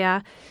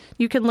area.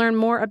 You can learn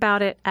more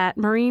about it at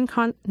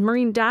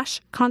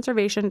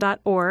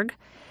marine-conservation.org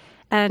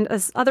and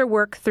as other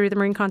work through the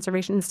Marine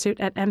Conservation Institute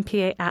at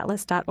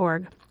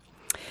mpaatlas.org.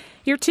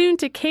 You're tuned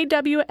to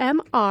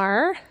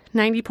KWMR,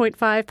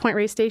 90.5 Point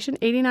Reyes Station,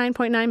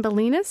 89.9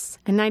 Bolinas,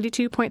 and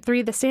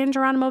 92.3 the San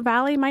Geronimo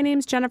Valley. My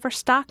name's Jennifer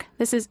Stock.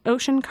 This is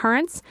Ocean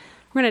Currents.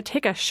 We're going to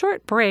take a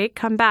short break,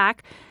 come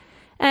back,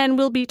 and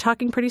we'll be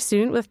talking pretty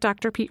soon with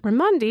Dr. Pete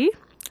Raimondi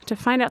to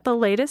find out the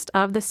latest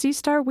of the sea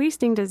star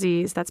wasting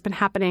disease that's been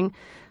happening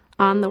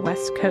on the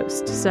West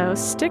Coast. So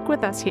stick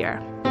with us here.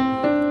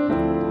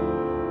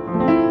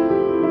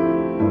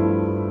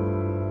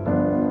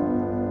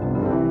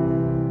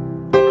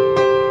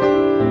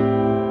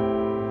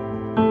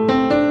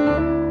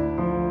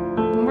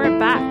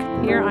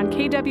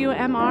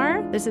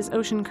 KWMR. This is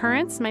Ocean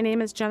Currents. My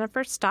name is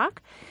Jennifer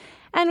Stock.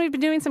 And we've been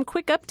doing some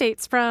quick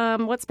updates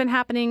from what's been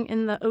happening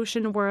in the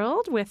ocean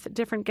world with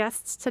different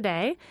guests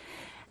today.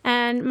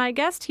 And my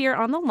guest here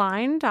on the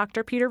line,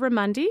 Dr. Peter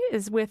Ramundi,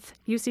 is with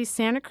UC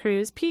Santa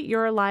Cruz. Pete,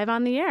 you're live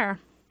on the air.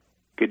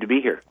 Good to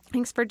be here.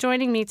 Thanks for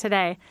joining me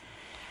today.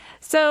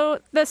 So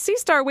the sea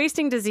star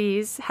wasting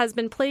disease has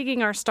been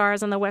plaguing our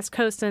stars on the West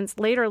Coast since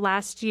later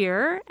last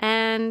year.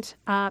 And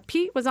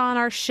Pete was on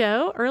our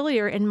show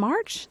earlier in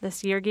March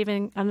this year,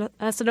 giving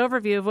us an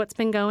overview of what's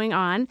been going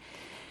on.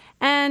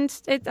 And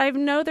I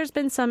know there's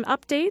been some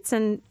updates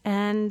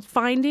and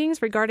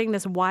findings regarding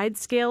this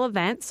wide-scale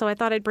event, so I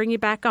thought I'd bring you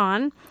back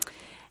on.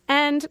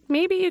 And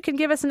maybe you can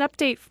give us an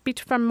update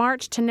from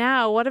March to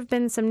now. What have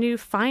been some new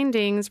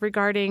findings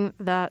regarding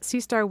the sea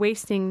star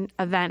wasting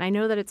event? I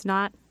know that it's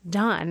not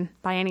done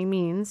by any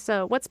means.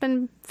 So what's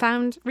been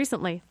found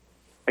recently?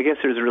 I guess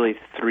there's really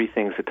three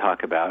things to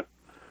talk about.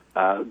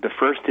 The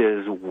first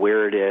is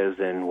where it is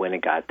and when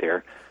it got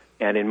there.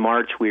 And in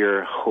March, we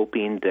were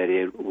hoping that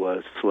it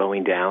was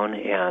slowing down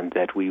and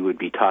that we would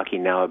be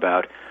talking now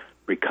about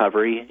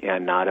recovery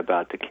and not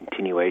about the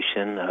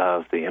continuation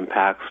of the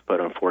impacts,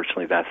 but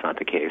unfortunately that's not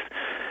the case.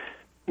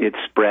 It's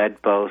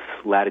spread both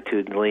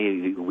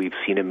latitudinally. We've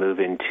seen it move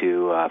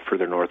into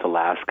further north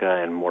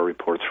Alaska and more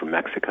reports from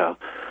Mexico.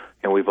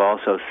 And we've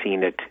also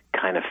seen it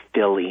kind of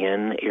fill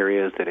in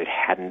areas that it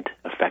hadn't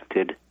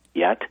affected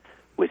yet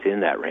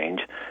within that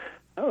range.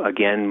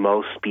 Again,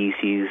 most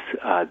species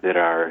that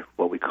are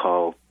what we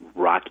call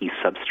rocky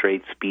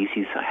substrate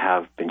species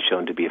have been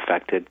shown to be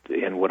affected.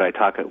 And what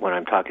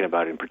I'm talking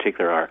about in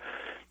particular are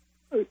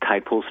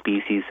tide pool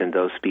species and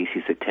those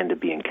species that tend to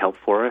be in kelp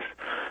forests.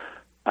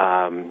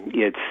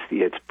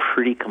 It's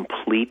pretty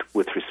complete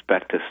with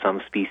respect to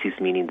some species,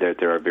 meaning that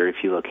there are very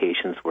few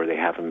locations where they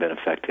haven't been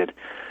affected.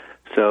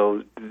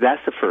 So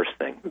that's the first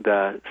thing.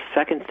 The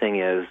second thing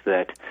is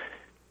that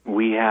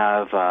we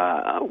have,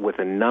 with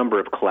a number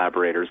of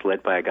collaborators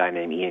led by a guy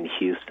named Ian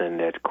Houston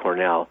at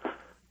Cornell,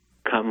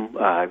 done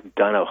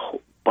a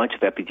whole bunch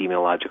of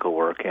epidemiological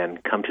work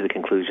and come to the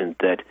conclusion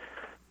that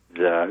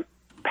the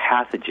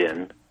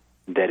pathogen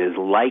that is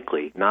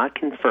likely, not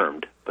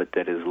confirmed, but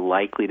that is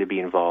likely to be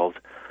involved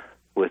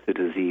with the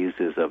disease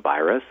is a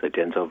virus, a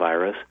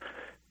densovirus,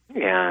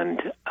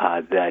 and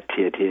that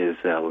it is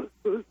a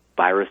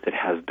virus that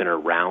has been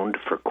around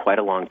for quite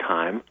a long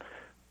time.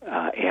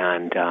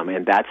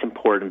 And that's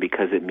important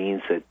because it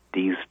means that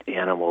these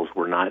animals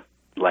were not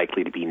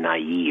likely to be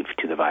naive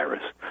to the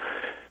virus,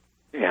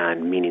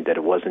 and meaning that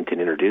it wasn't an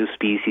introduced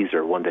species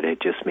or one that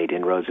had just made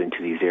inroads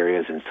into these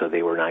areas, and so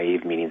they were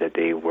naive, meaning that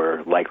they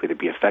were likely to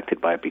be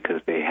affected by it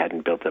because they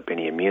hadn't built up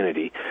any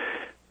immunity.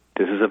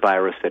 This is a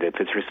virus that, if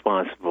it's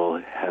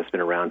responsible, has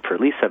been around for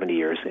at least 70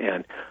 years,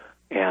 and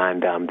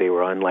they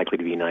were unlikely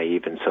to be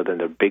naive. And so then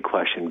the big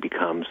question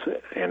becomes,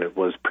 and it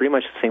was pretty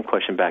much the same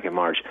question back in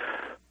March,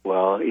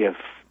 well, if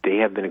they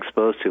have been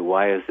exposed to,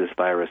 why is this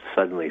virus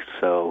suddenly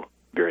so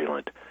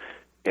virulent?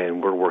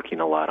 And we're working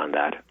a lot on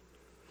that.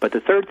 But the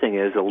third thing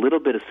is a little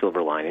bit of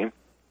silver lining,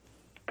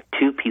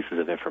 two pieces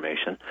of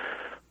information.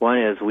 One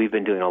is we've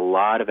been doing a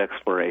lot of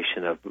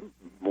exploration of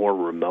more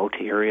remote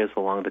areas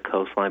along the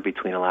coastline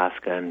between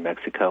Alaska and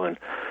Mexico, and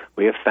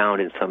we have found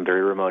in some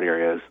very remote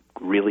areas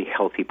really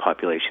healthy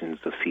populations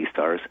of sea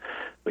stars,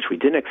 which we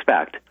didn't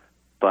expect,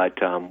 but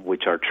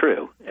which are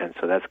true. And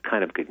so that's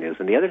kind of good news.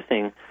 And the other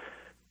thing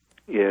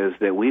is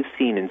that we've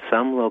seen in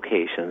some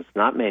locations,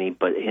 not many,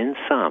 but in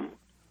some,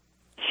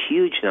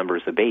 huge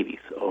numbers of babies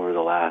over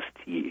the last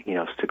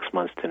 6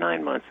 months to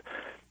 9 months,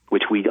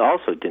 which we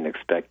also didn't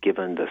expect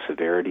given the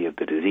severity of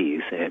the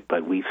disease.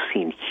 But we've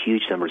seen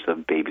huge numbers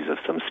of babies of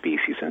some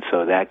species, and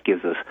so that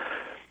gives us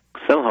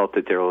some hope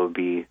that there will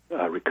be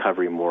a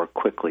recovery more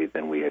quickly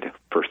than we had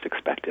first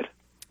expected.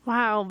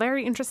 Wow,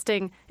 very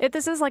interesting.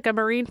 This is like a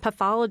marine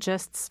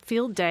pathologist's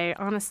field day,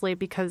 honestly,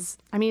 because,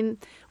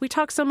 we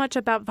talk so much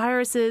about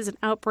viruses and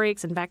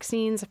outbreaks and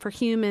vaccines for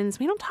humans.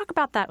 We don't talk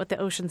about that with the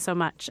ocean so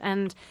much.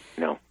 And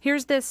no.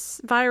 Here's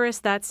this virus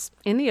that's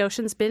in the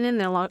ocean, it's been in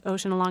the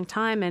ocean a long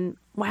time, and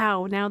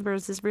wow, now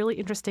there's this really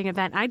interesting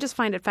event. I just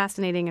find it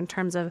fascinating in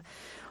terms of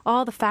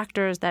all the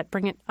factors that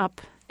bring it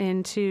up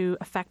into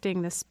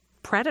affecting this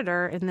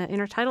predator in the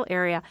intertidal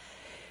area.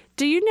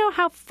 Do you know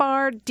how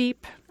far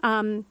deep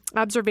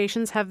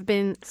observations have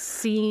been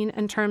seen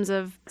in terms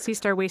of sea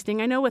star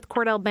wasting? I know with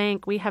Cordell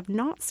Bank, we have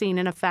not seen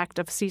an effect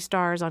of sea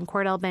stars on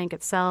Cordell Bank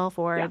itself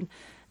or in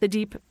the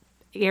deep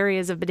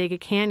areas of Bodega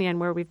Canyon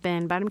where we've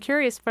been. But I'm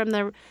curious, from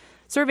the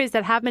surveys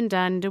that have been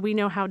done, do we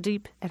know how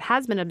deep it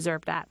has been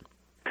observed at?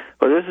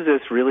 Well, this is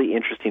this really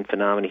interesting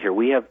phenomenon here.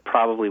 We have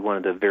probably one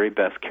of the very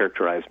best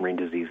characterized marine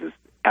diseases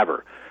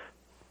ever.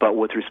 But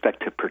with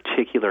respect to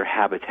particular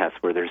habitats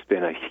where there's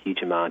been a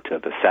huge amount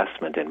of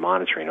assessment and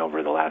monitoring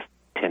over the last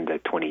 10 to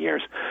 20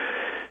 years.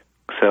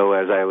 So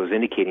as I was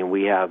indicating,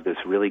 we have this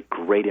really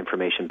great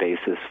information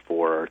basis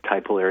for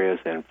tide pool areas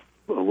and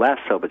less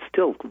so, but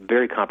still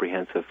very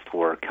comprehensive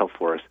for kelp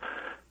forests.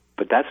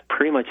 But that's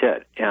pretty much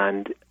it.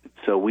 And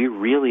so we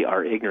really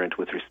are ignorant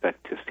with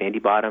respect to sandy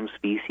bottom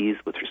species,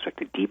 with respect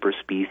to deeper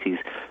species.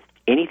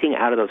 Anything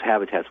out of those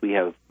habitats, we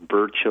have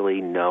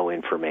virtually no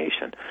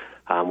information.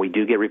 We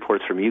do get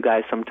reports from you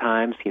guys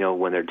sometimes,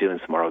 when they're doing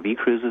some ROV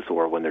cruises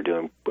or when they're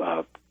doing,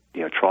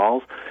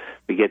 trawls.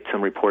 We get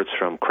some reports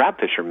from crab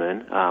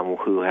fishermen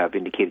who have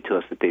indicated to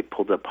us that they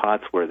pulled up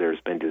pots where there's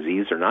been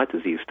disease or not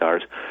diseased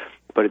stars,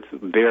 but it's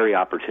very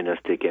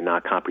opportunistic and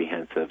not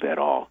comprehensive at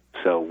all.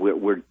 So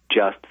we're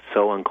just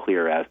so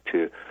unclear as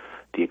to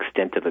the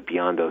extent of it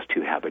beyond those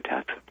two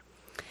habitats.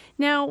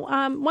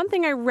 Now, one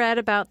thing I read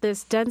about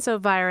this Denso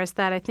virus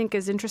that I think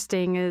is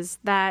interesting is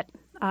that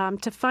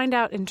to find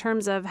out in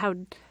terms of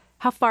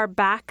how far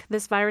back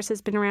this virus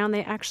has been around,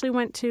 they actually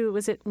went to,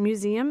 was it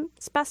museum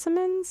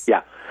specimens?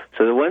 Yeah.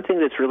 So the one thing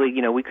that's really,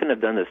 we couldn't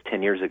have done this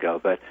 10 years ago,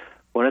 but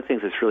one of the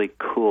things that's really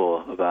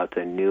cool about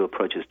the new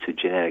approaches to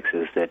genetics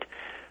is that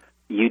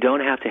you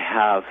don't have to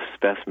have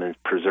specimens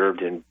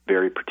preserved in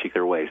very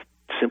particular ways.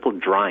 Simple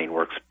drying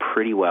works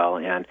pretty well,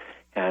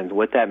 and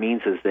what that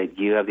means is that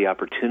you have the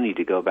opportunity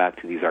to go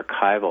back to these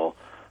archival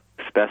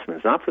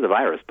specimens, not for the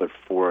virus, but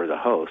for the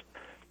host,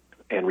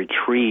 and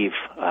retrieve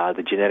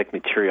the genetic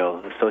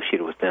material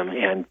associated with them.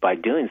 And by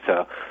doing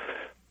so,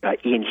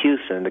 Ian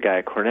Houston, the guy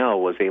at Cornell,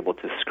 was able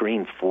to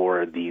screen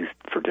for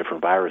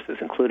different viruses,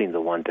 including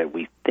the one that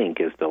we think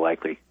is the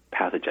likely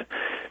pathogen,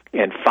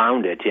 and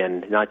found it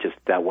in not just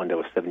that one that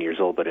was 7 years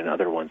old, but in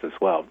other ones as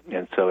well.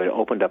 And so it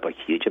opened up a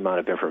huge amount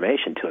of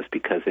information to us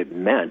because it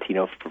meant,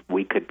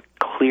 we could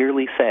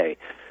clearly say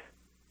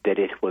that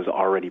it was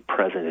already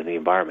present in the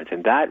environment.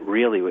 And that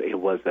really, it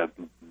was a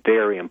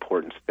very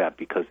important step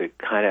because it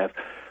kind of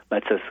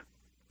lets us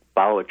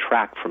follow a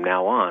track from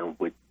now on,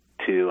 which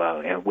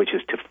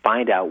is to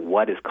find out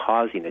what is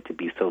causing it to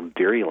be so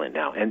virulent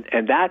now.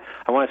 And that,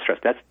 I want to stress,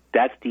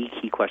 that's the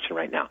key question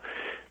right now,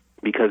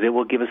 because it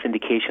will give us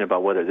indication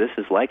about whether this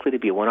is likely to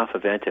be a one-off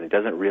event and it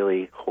doesn't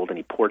really hold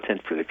any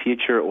portent for the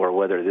future, or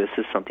whether this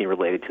is something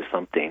related to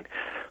something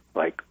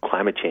like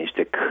climate change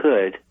that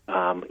could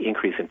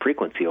increase in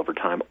frequency over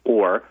time,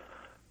 or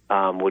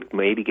would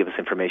maybe give us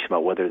information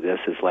about whether this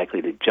is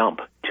likely to jump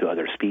to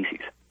other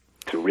species.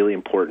 It's a really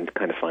important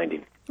kind of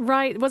finding.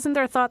 Right. Wasn't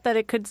there a thought that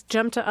it could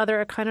jump to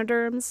other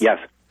echinoderms? Yes.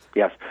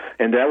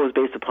 And that was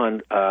based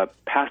upon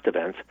past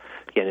events.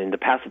 And in the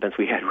past events,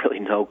 we had really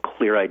no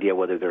clear idea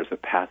whether there's a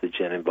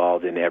pathogen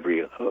involved in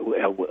every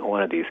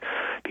one of these,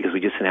 because we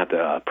just didn't have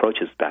the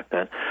approaches back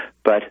then.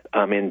 But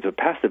in the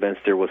past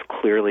events, there was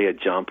clearly a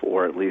jump,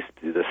 or at least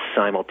the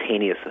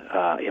simultaneous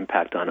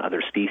impact on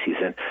other species.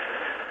 And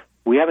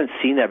we haven't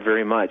seen that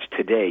very much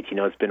to date.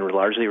 It's been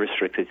largely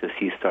restricted to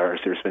sea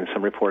stars. There's been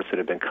some reports that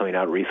have been coming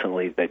out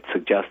recently that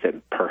suggest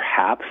that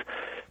perhaps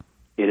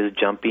it is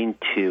jumping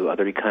to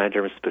other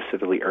echinoderms,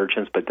 specifically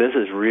urchins, but this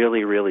is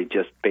really, really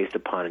just based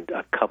upon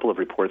a couple of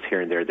reports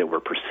here and there that we're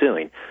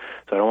pursuing.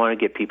 So I don't want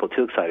to get people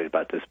too excited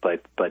about this,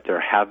 but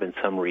there have been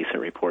some recent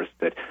reports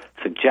that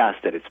suggest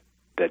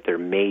that there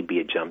may be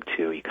a jump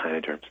to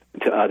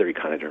other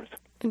echinoderms.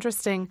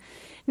 Interesting.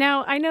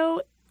 Now, I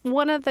know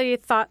one of the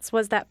thoughts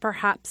was that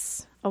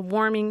perhaps a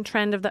warming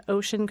trend of the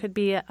ocean could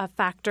be a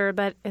factor,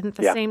 but at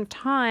the same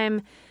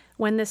time,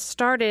 when this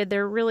started,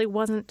 there really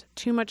wasn't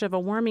too much of a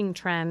warming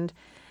trend.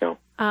 No.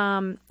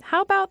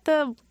 How about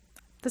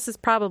this is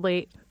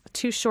probably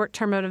too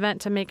short-term of an event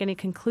to make any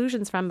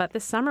conclusions from, but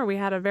this summer we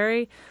had a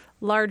very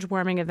large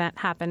warming event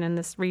happen in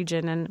this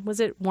region. And was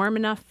it warm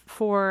enough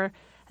for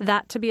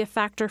that to be a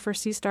factor for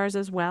sea stars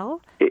as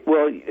well?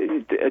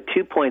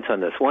 2 points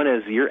on this. One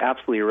is you're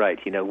absolutely right.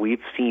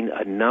 We've seen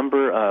a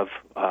number of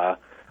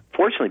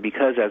fortunately,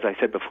 because, as I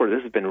said before,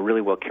 this has been really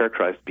well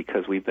characterized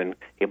because we've been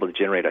able to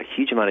generate a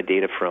huge amount of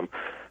data from,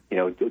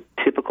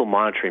 typical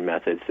monitoring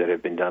methods that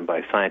have been done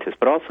by scientists,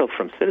 but also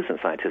from citizen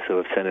scientists who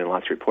have sent in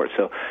lots of reports.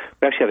 So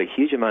we actually have a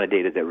huge amount of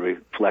data that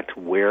reflect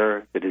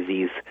where the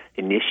disease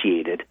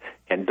initiated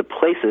and the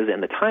places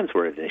and the times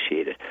where it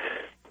initiated.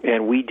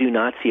 And we do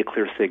not see a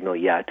clear signal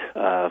yet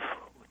of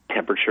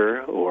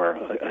temperature or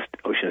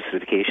ocean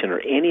acidification or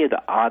any of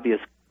the obvious,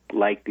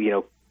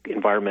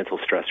 environmental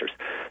stressors.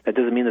 That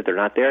doesn't mean that they're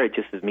not there. It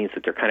just means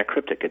that they're kind of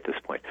cryptic at this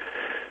point.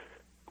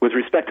 With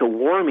respect to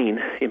warming,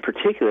 in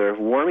particular,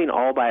 warming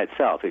all by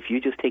itself, if you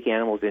just take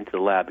animals into the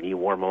lab and you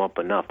warm them up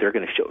enough, they're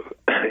going to show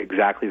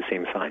exactly the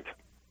same signs.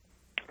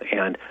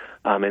 And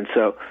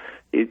so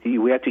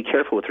we have to be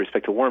careful with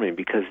respect to warming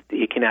because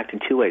it can act in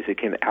two ways. It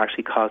can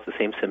actually cause the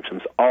same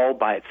symptoms all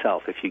by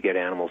itself if you get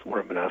animals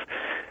warm enough.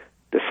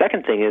 The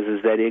second thing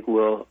is that it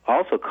will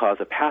also cause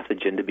a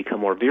pathogen to become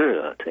more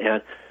virulent.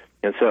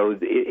 And so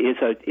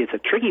it's a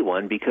tricky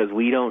one because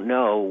we don't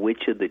know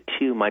which of the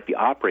two might be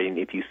operating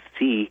if you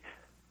see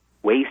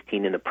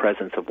wasting in the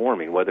presence of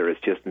warming, whether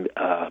it's just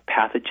a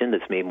pathogen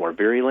that's made more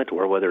virulent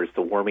or whether it's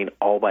the warming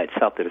all by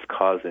itself that is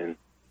causing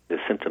the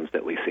symptoms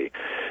that we see.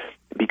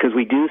 Because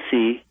we do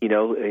see,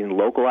 in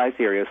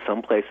localized areas,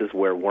 some places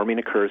where warming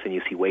occurs and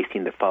you see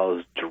wasting that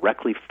follows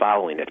directly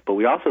following it. But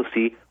we also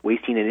see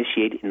wasting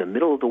initiate in the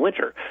middle of the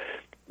winter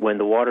when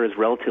the water is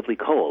relatively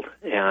cold,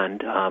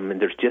 and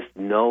there's just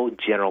no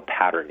general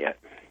pattern yet.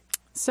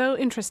 So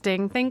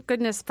interesting. Thank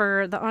goodness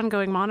for the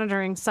ongoing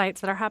monitoring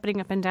sites that are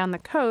happening up and down the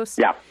coast.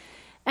 Yeah.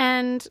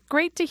 And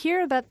great to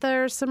hear that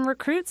there's some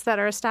recruits that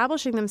are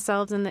establishing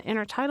themselves in the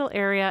intertidal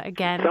area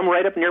again. Some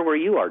right up near where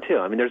you are, too.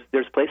 I mean,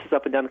 there's places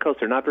up and down the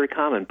coast. They're not very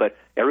common, but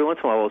every once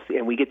in a while we'll see,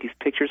 and we get these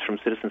pictures from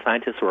citizen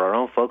scientists or our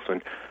own folks,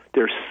 and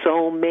there's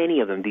so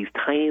many of them, these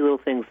tiny little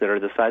things that are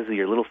the size of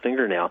your little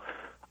fingernail,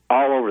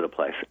 all over the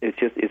place.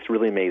 It's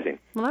really amazing.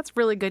 Well, that's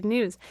really good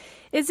news.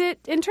 Is it,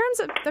 in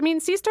terms of,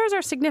 sea stars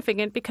are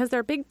significant because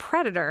they're a big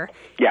predator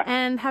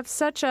and have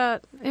such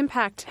a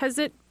impact.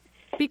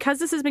 Because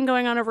this has been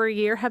going on over a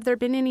year, have there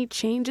been any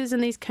changes in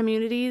these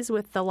communities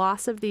with the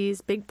loss of these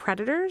big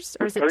predators,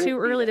 or is it too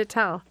early to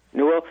tell?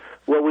 No,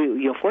 well,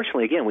 we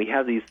fortunately, again, we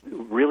have these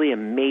really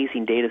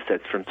amazing data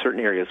sets from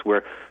certain areas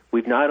where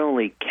we've not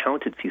only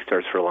counted sea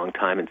stars for a long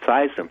time and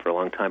sized them for a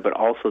long time, but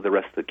also the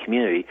rest of the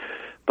community.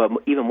 But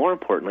even more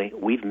importantly,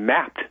 we've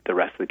mapped the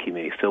rest of the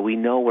community, so we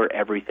know where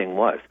everything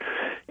was.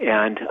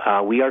 And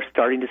we are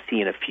starting to see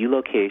in a few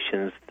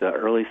locations the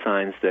early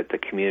signs that the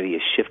community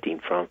is shifting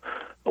from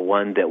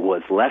one that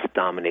was less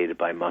dominated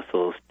by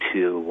mussels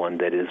to one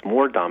that is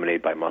more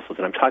dominated by mussels.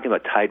 And I'm talking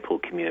about tide pool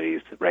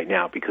communities right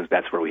now because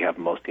that's where we have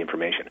most of the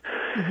information.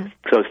 Mm-hmm.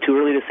 So it's too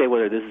early to say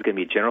whether this is going to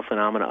be a general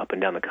phenomenon up and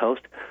down the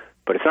coast,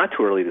 but it's not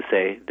too early to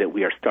say that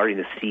we are starting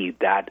to see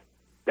that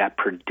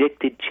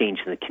predicted change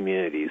in the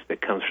communities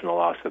that comes from the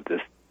loss of this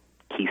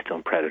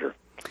keystone predator.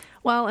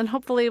 Well, and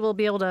hopefully we'll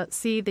be able to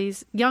see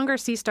these younger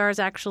sea stars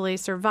actually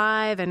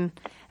survive, and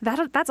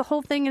that's a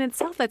whole thing in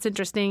itself that's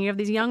interesting. You have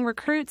these young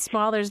recruits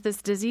while there's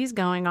this disease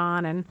going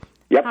on, and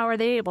how are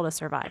they able to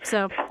survive?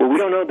 So, well, we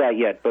don't know that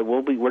yet, but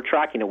we're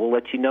tracking it. We'll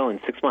let you know in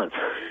 6 months.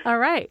 All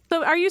right.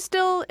 So are you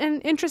still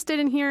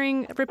interested in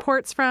hearing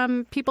reports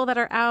from people that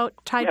are out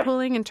tide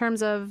pooling in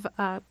terms of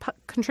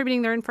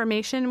contributing their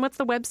information? What's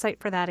the website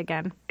for that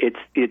again? It's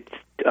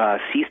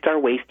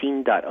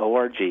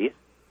seastarwasting.org.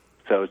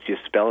 So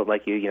just spell it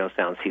like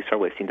sounds,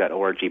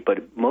 seastarwasting.org.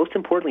 But most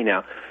importantly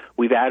now,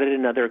 we've added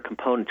another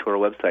component to our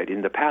website.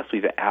 In the past,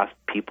 we've asked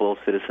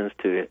citizens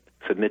to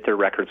submit their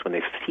records when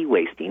they see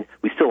wasting.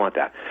 We still want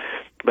that.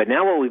 But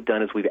now what we've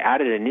done is we've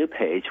added a new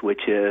page,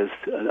 which is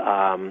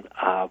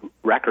a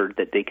record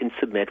that they can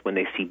submit when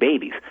they see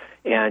babies.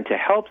 And to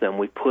help them,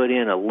 we put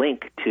in a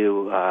link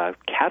to a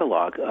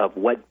catalog of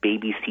what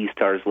baby sea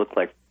stars look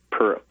like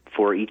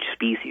for each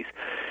species.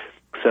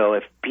 So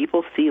if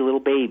people see little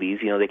babies,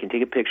 they can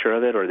take a picture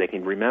of it or they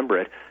can remember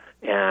it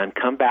and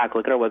come back,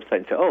 look at our website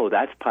and say, oh,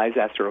 that's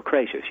Pisaster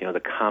ocratius,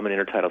 the common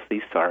intertidal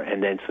sea star,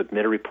 and then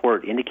submit a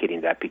report indicating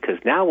that, because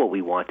now what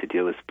we want to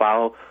do is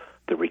follow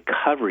the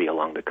recovery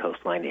along the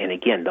coastline. And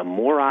again, the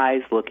more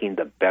eyes looking,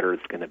 the better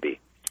it's going to be.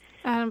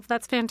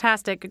 That's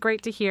fantastic.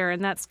 Great to hear.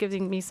 And that's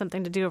giving me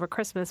something to do over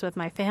Christmas with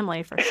my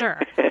family for sure.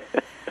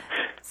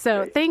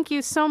 So thank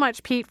you so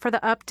much, Pete, for the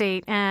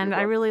update. And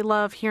I really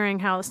love hearing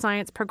how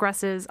science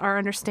progresses our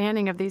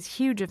understanding of these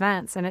huge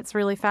events. And it's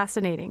really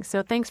fascinating.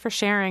 So thanks for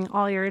sharing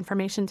all your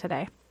information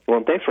today. Well,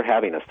 and thanks for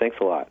having us. Thanks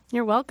a lot.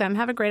 You're welcome.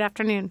 Have a great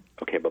afternoon.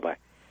 Okay, bye-bye.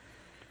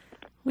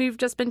 We've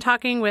just been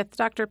talking with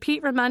Dr.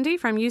 Pete Ramundi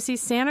from UC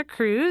Santa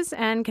Cruz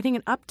and getting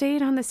an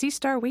update on the sea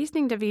star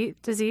wasting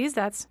disease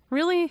that's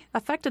really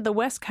affected the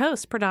West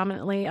Coast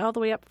predominantly, all the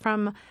way up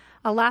from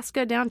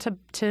Alaska down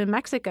to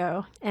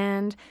Mexico.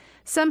 And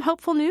some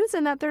hopeful news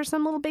in that there's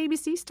some little baby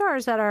sea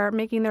stars that are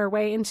making their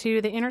way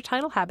into the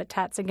intertidal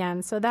habitats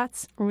again. So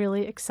that's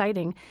really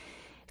exciting.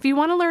 If you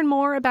want to learn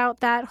more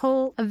about that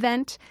whole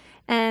event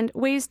and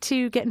ways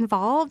to get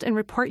involved and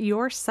report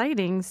your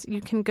sightings,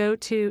 you can go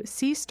to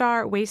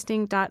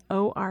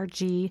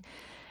seastarwasting.org.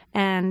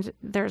 And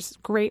there's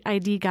great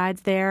ID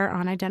guides there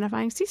on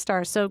identifying sea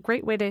stars. So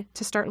great way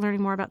to start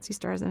learning more about sea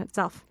stars in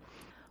itself.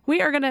 We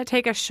are going to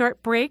take a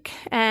short break,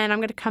 and I'm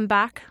going to come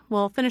back.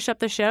 We'll finish up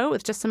the show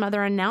with just some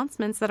other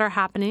announcements that are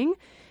happening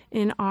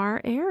in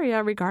our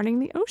area regarding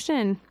the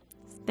ocean.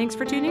 Thanks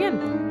for tuning in.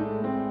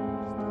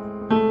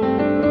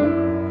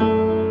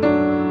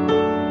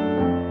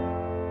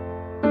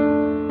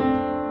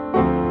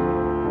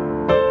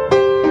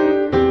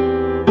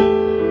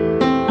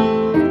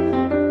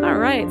 All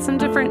right, some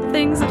different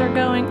things that are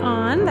going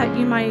on that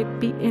you might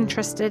be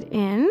interested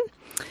in.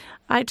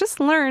 I just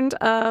learned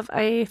of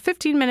a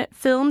 15-minute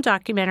film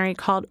documentary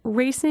called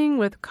Racing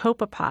with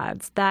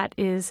Copepods that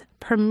is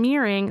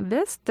premiering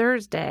this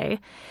Thursday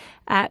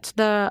at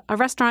a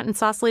restaurant in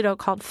Sausalito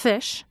called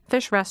Fish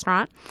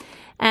Restaurant.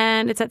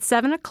 And it's at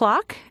 7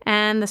 o'clock,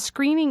 and the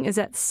screening is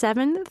at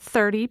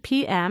 7:30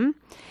 p.m.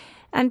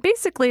 And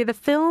basically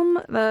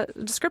the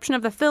description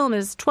of the film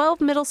is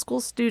 12 middle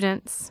school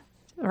students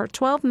or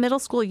 12 middle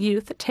school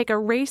youth take a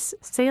race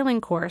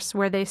sailing course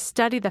where they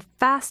study the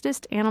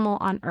fastest animal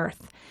on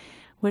Earth,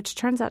 which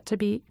turns out to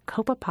be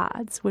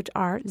copepods, which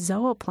are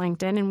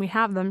zooplankton, and we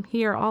have them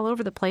here all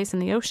over the place in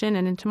the ocean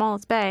and in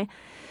Tomales Bay.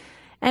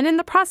 And in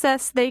the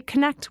process, they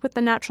connect with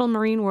the natural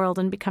marine world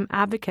and become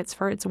advocates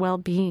for its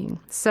well-being.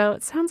 So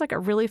it sounds like a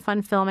really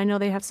fun film. I know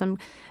they have some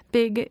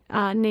big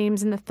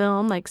names in the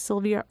film, like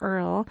Sylvia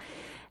Earle.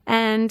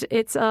 And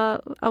it's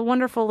a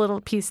wonderful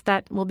little piece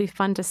that will be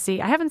fun to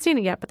see. I haven't seen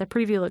it yet, but the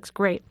preview looks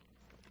great.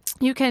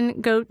 You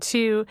can go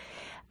to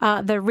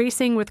the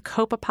Racing with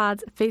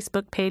Copepods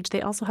Facebook page.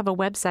 They also have a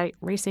website,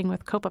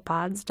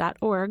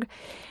 racingwithcopepods.org,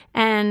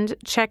 and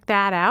check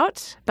that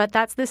out. But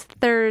that's this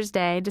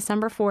Thursday,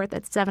 December 4th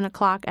at 7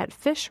 o'clock at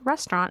Fish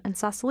Restaurant in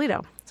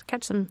Sausalito. So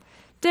catch some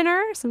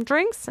dinner, some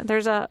drinks.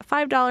 There's a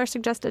 $5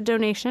 suggested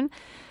donation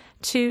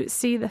to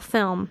see the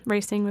film,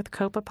 Racing with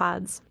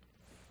Copepods.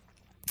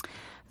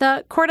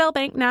 The Cordell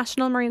Bank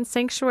National Marine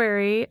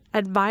Sanctuary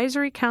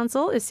Advisory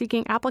Council is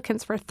seeking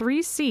applicants for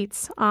 3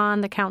 seats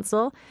on the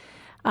council.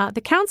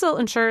 The council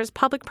ensures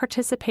public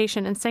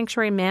participation in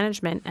sanctuary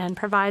management and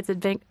provides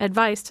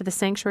advice to the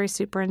sanctuary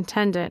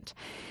superintendent.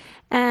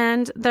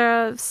 And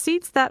the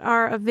seats that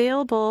are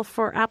available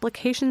for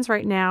applications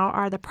right now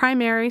are the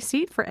primary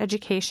seat for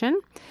education,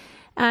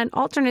 and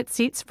alternate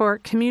seats for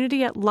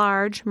community at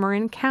large,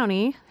 Marin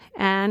County,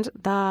 and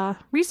the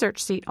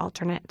research seat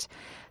alternate.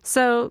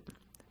 So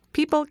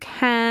people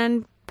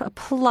can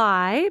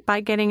apply by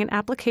getting an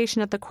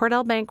application at the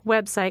Cordell Bank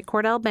website,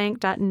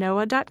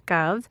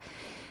 cordellbank.noaa.gov.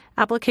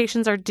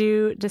 Applications are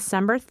due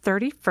December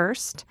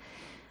 31st.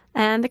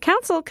 And the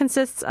council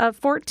consists of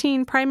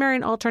 14 primary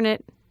and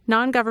alternate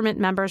non-government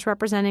members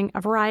representing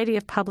a variety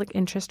of public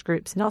interest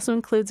groups. It also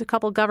includes a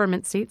couple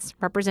government seats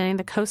representing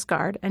the Coast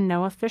Guard and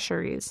NOAA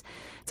Fisheries.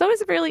 It's always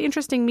a really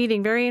interesting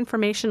meeting, very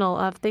informational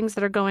of things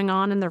that are going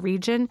on in the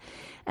region.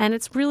 And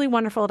it's really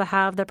wonderful to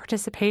have the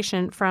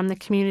participation from the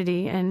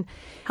community and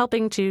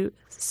helping to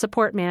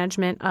support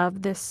management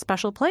of this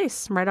special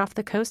place right off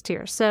the coast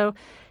here. So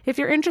if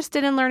you're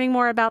interested in learning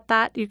more about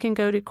that, you can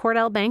go to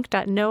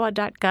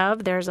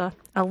cordellbank.noaa.gov. There's a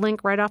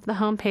link right off the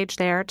homepage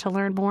there to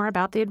learn more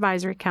about the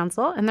Advisory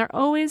Council. And they're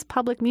always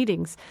public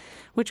meetings,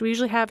 which we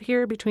usually have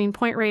here between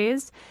Point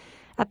Reyes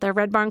at the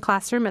Red Barn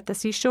Classroom at the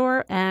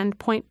seashore and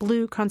Point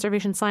Blue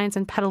Conservation Science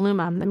in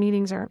Petaluma. The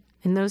meetings are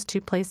in those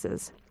 2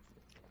 places.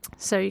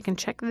 So you can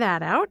check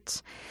that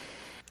out.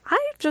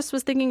 I just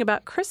was thinking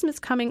about Christmas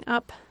coming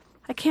up.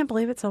 I can't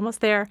believe it's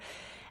almost there.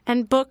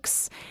 And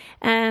books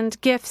and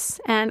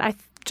gifts. And I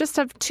just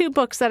have 2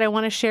 books that I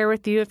want to share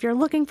with you if you're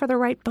looking for the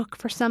right book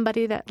for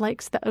somebody that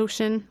likes the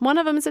ocean. One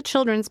of them is a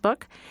children's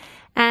book,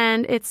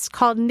 and it's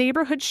called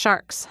Neighborhood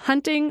Sharks,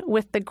 Hunting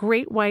with the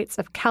Great Whites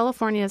of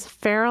California's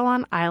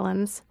Farallon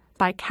Islands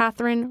by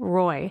Catherine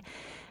Roy.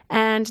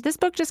 And this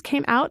book just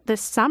came out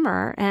this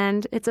summer,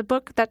 and it's a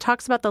book that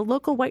talks about the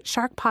local white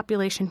shark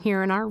population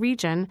here in our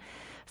region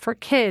for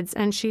kids.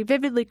 And she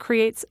vividly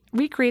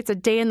recreates a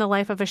day in the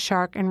life of a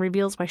shark and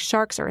reveals why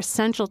sharks are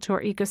essential to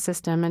our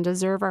ecosystem and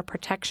deserve our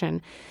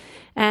protection.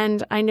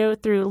 And I know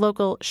through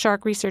local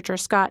shark researcher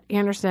Scott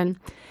Anderson,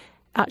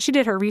 she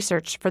did her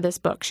research for this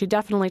book. She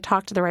definitely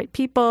talked to the right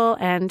people,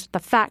 and the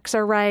facts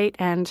are right,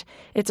 and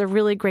it's a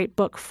really great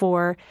book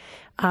for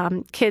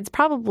kids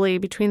probably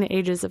between the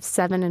ages of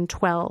 7 and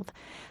 12.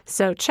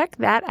 So check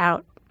that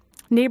out.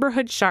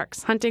 Neighborhood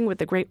Sharks, Hunting with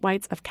the Great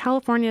Whites of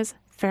California's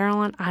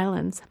Farallon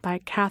Islands by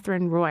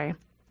Catherine Roy.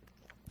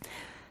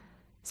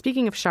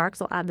 Speaking of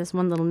sharks, I'll add this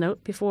one little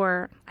note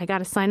before I got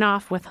to sign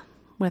off with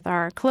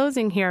our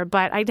closing here,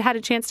 but I had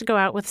a chance to go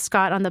out with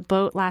Scott on the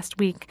boat last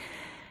week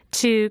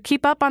to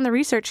keep up on the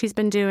research he's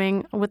been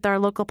doing with our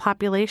local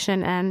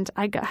population, and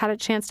I had a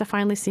chance to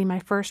finally see my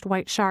first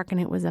white shark, and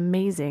it was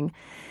amazing.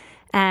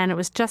 And it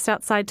was just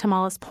outside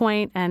Tomales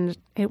Point, and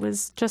it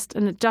was just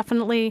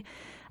definitely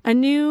a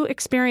new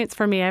experience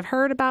for me. I've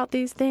heard about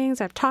these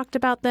things, I've talked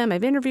about them,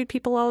 I've interviewed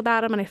people all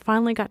about them, and I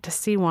finally got to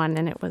see one,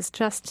 and it was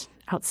just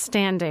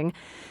outstanding.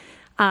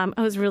 I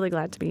was really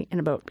glad to be in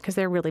a boat because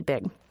they're really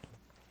big.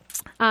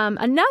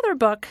 Another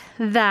book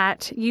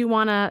that you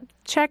want to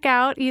check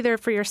out either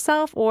for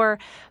yourself or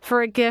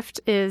for a gift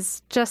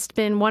is just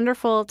been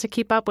wonderful to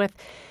keep up with.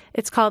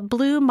 It's called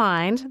Blue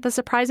Mind, The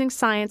Surprising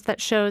Science That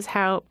Shows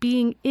How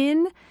Being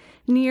in,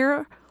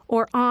 near,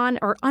 or on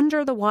or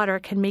under the water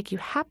can make you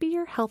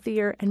happier,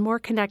 healthier, and more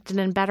connected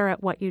and better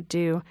at what you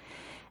do.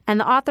 And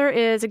the author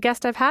is a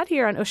guest I've had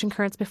here on Ocean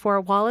Currents before,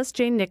 Wallace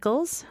J.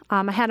 Nichols.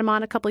 I had him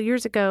on a couple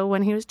years ago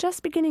when he was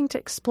just beginning to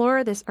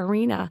explore this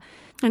arena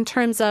in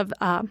terms of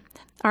the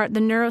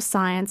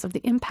neuroscience of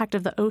the impact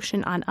of the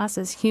ocean on us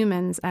as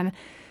humans. And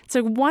it's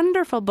a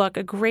wonderful book,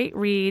 a great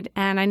read.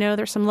 And I know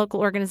there's some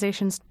local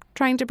organizations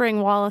trying to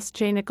bring Wallace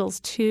J. Nichols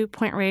to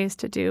Point Reyes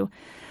to do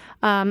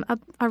a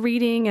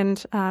reading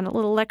and a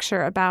little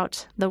lecture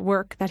about the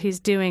work that he's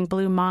doing,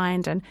 Blue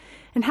Mind, and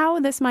how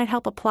this might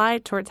help apply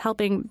towards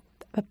helping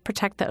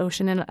protect the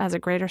ocean as a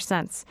greater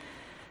sense.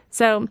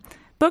 So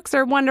books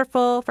are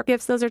wonderful for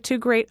gifts. Those are 2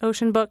 great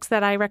ocean books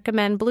that I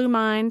recommend, Blue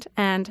Mind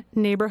and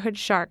Neighborhood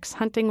Sharks,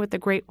 Hunting with the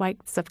Great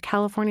Whites of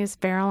California's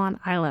Farallon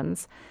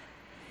Islands.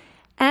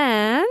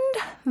 And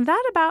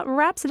that about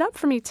wraps it up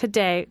for me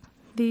today.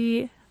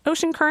 The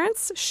Ocean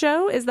Currents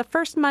show is the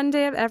first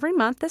Monday of every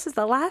month. This is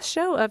the last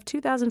show of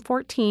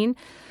 2014.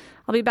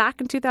 I'll be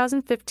back in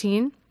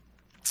 2015.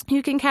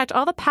 You can catch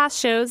all the past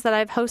shows that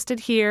I've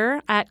hosted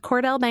here at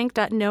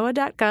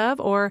cordellbank.noaa.gov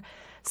or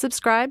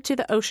subscribe to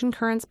the Ocean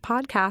Currents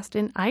podcast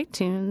in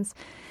iTunes.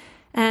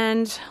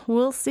 And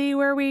we'll see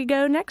where we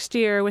go next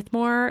year with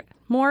more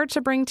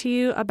to bring to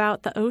you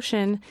about the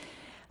ocean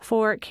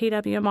for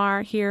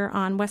KWMR here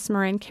on West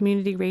Marin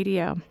Community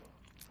Radio.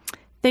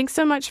 Thanks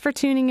so much for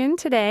tuning in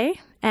today,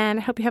 and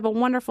I hope you have a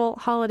wonderful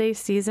holiday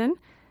season.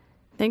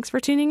 Thanks for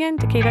tuning in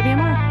to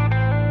KWMR.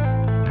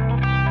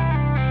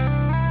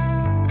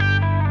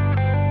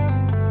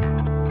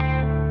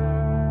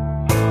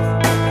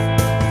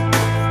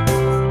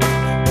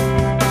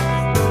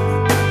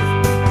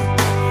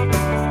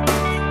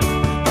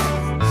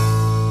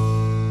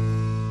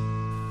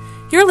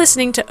 You're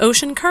listening to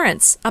Ocean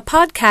Currents, a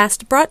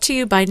podcast brought to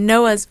you by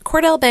NOAA's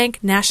Cordell Bank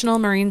National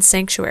Marine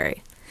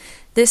Sanctuary.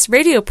 This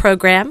radio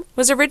program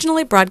was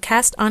originally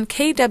broadcast on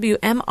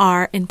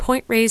KWMR in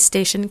Point Reyes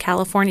Station,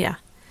 California.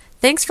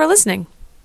 Thanks for listening.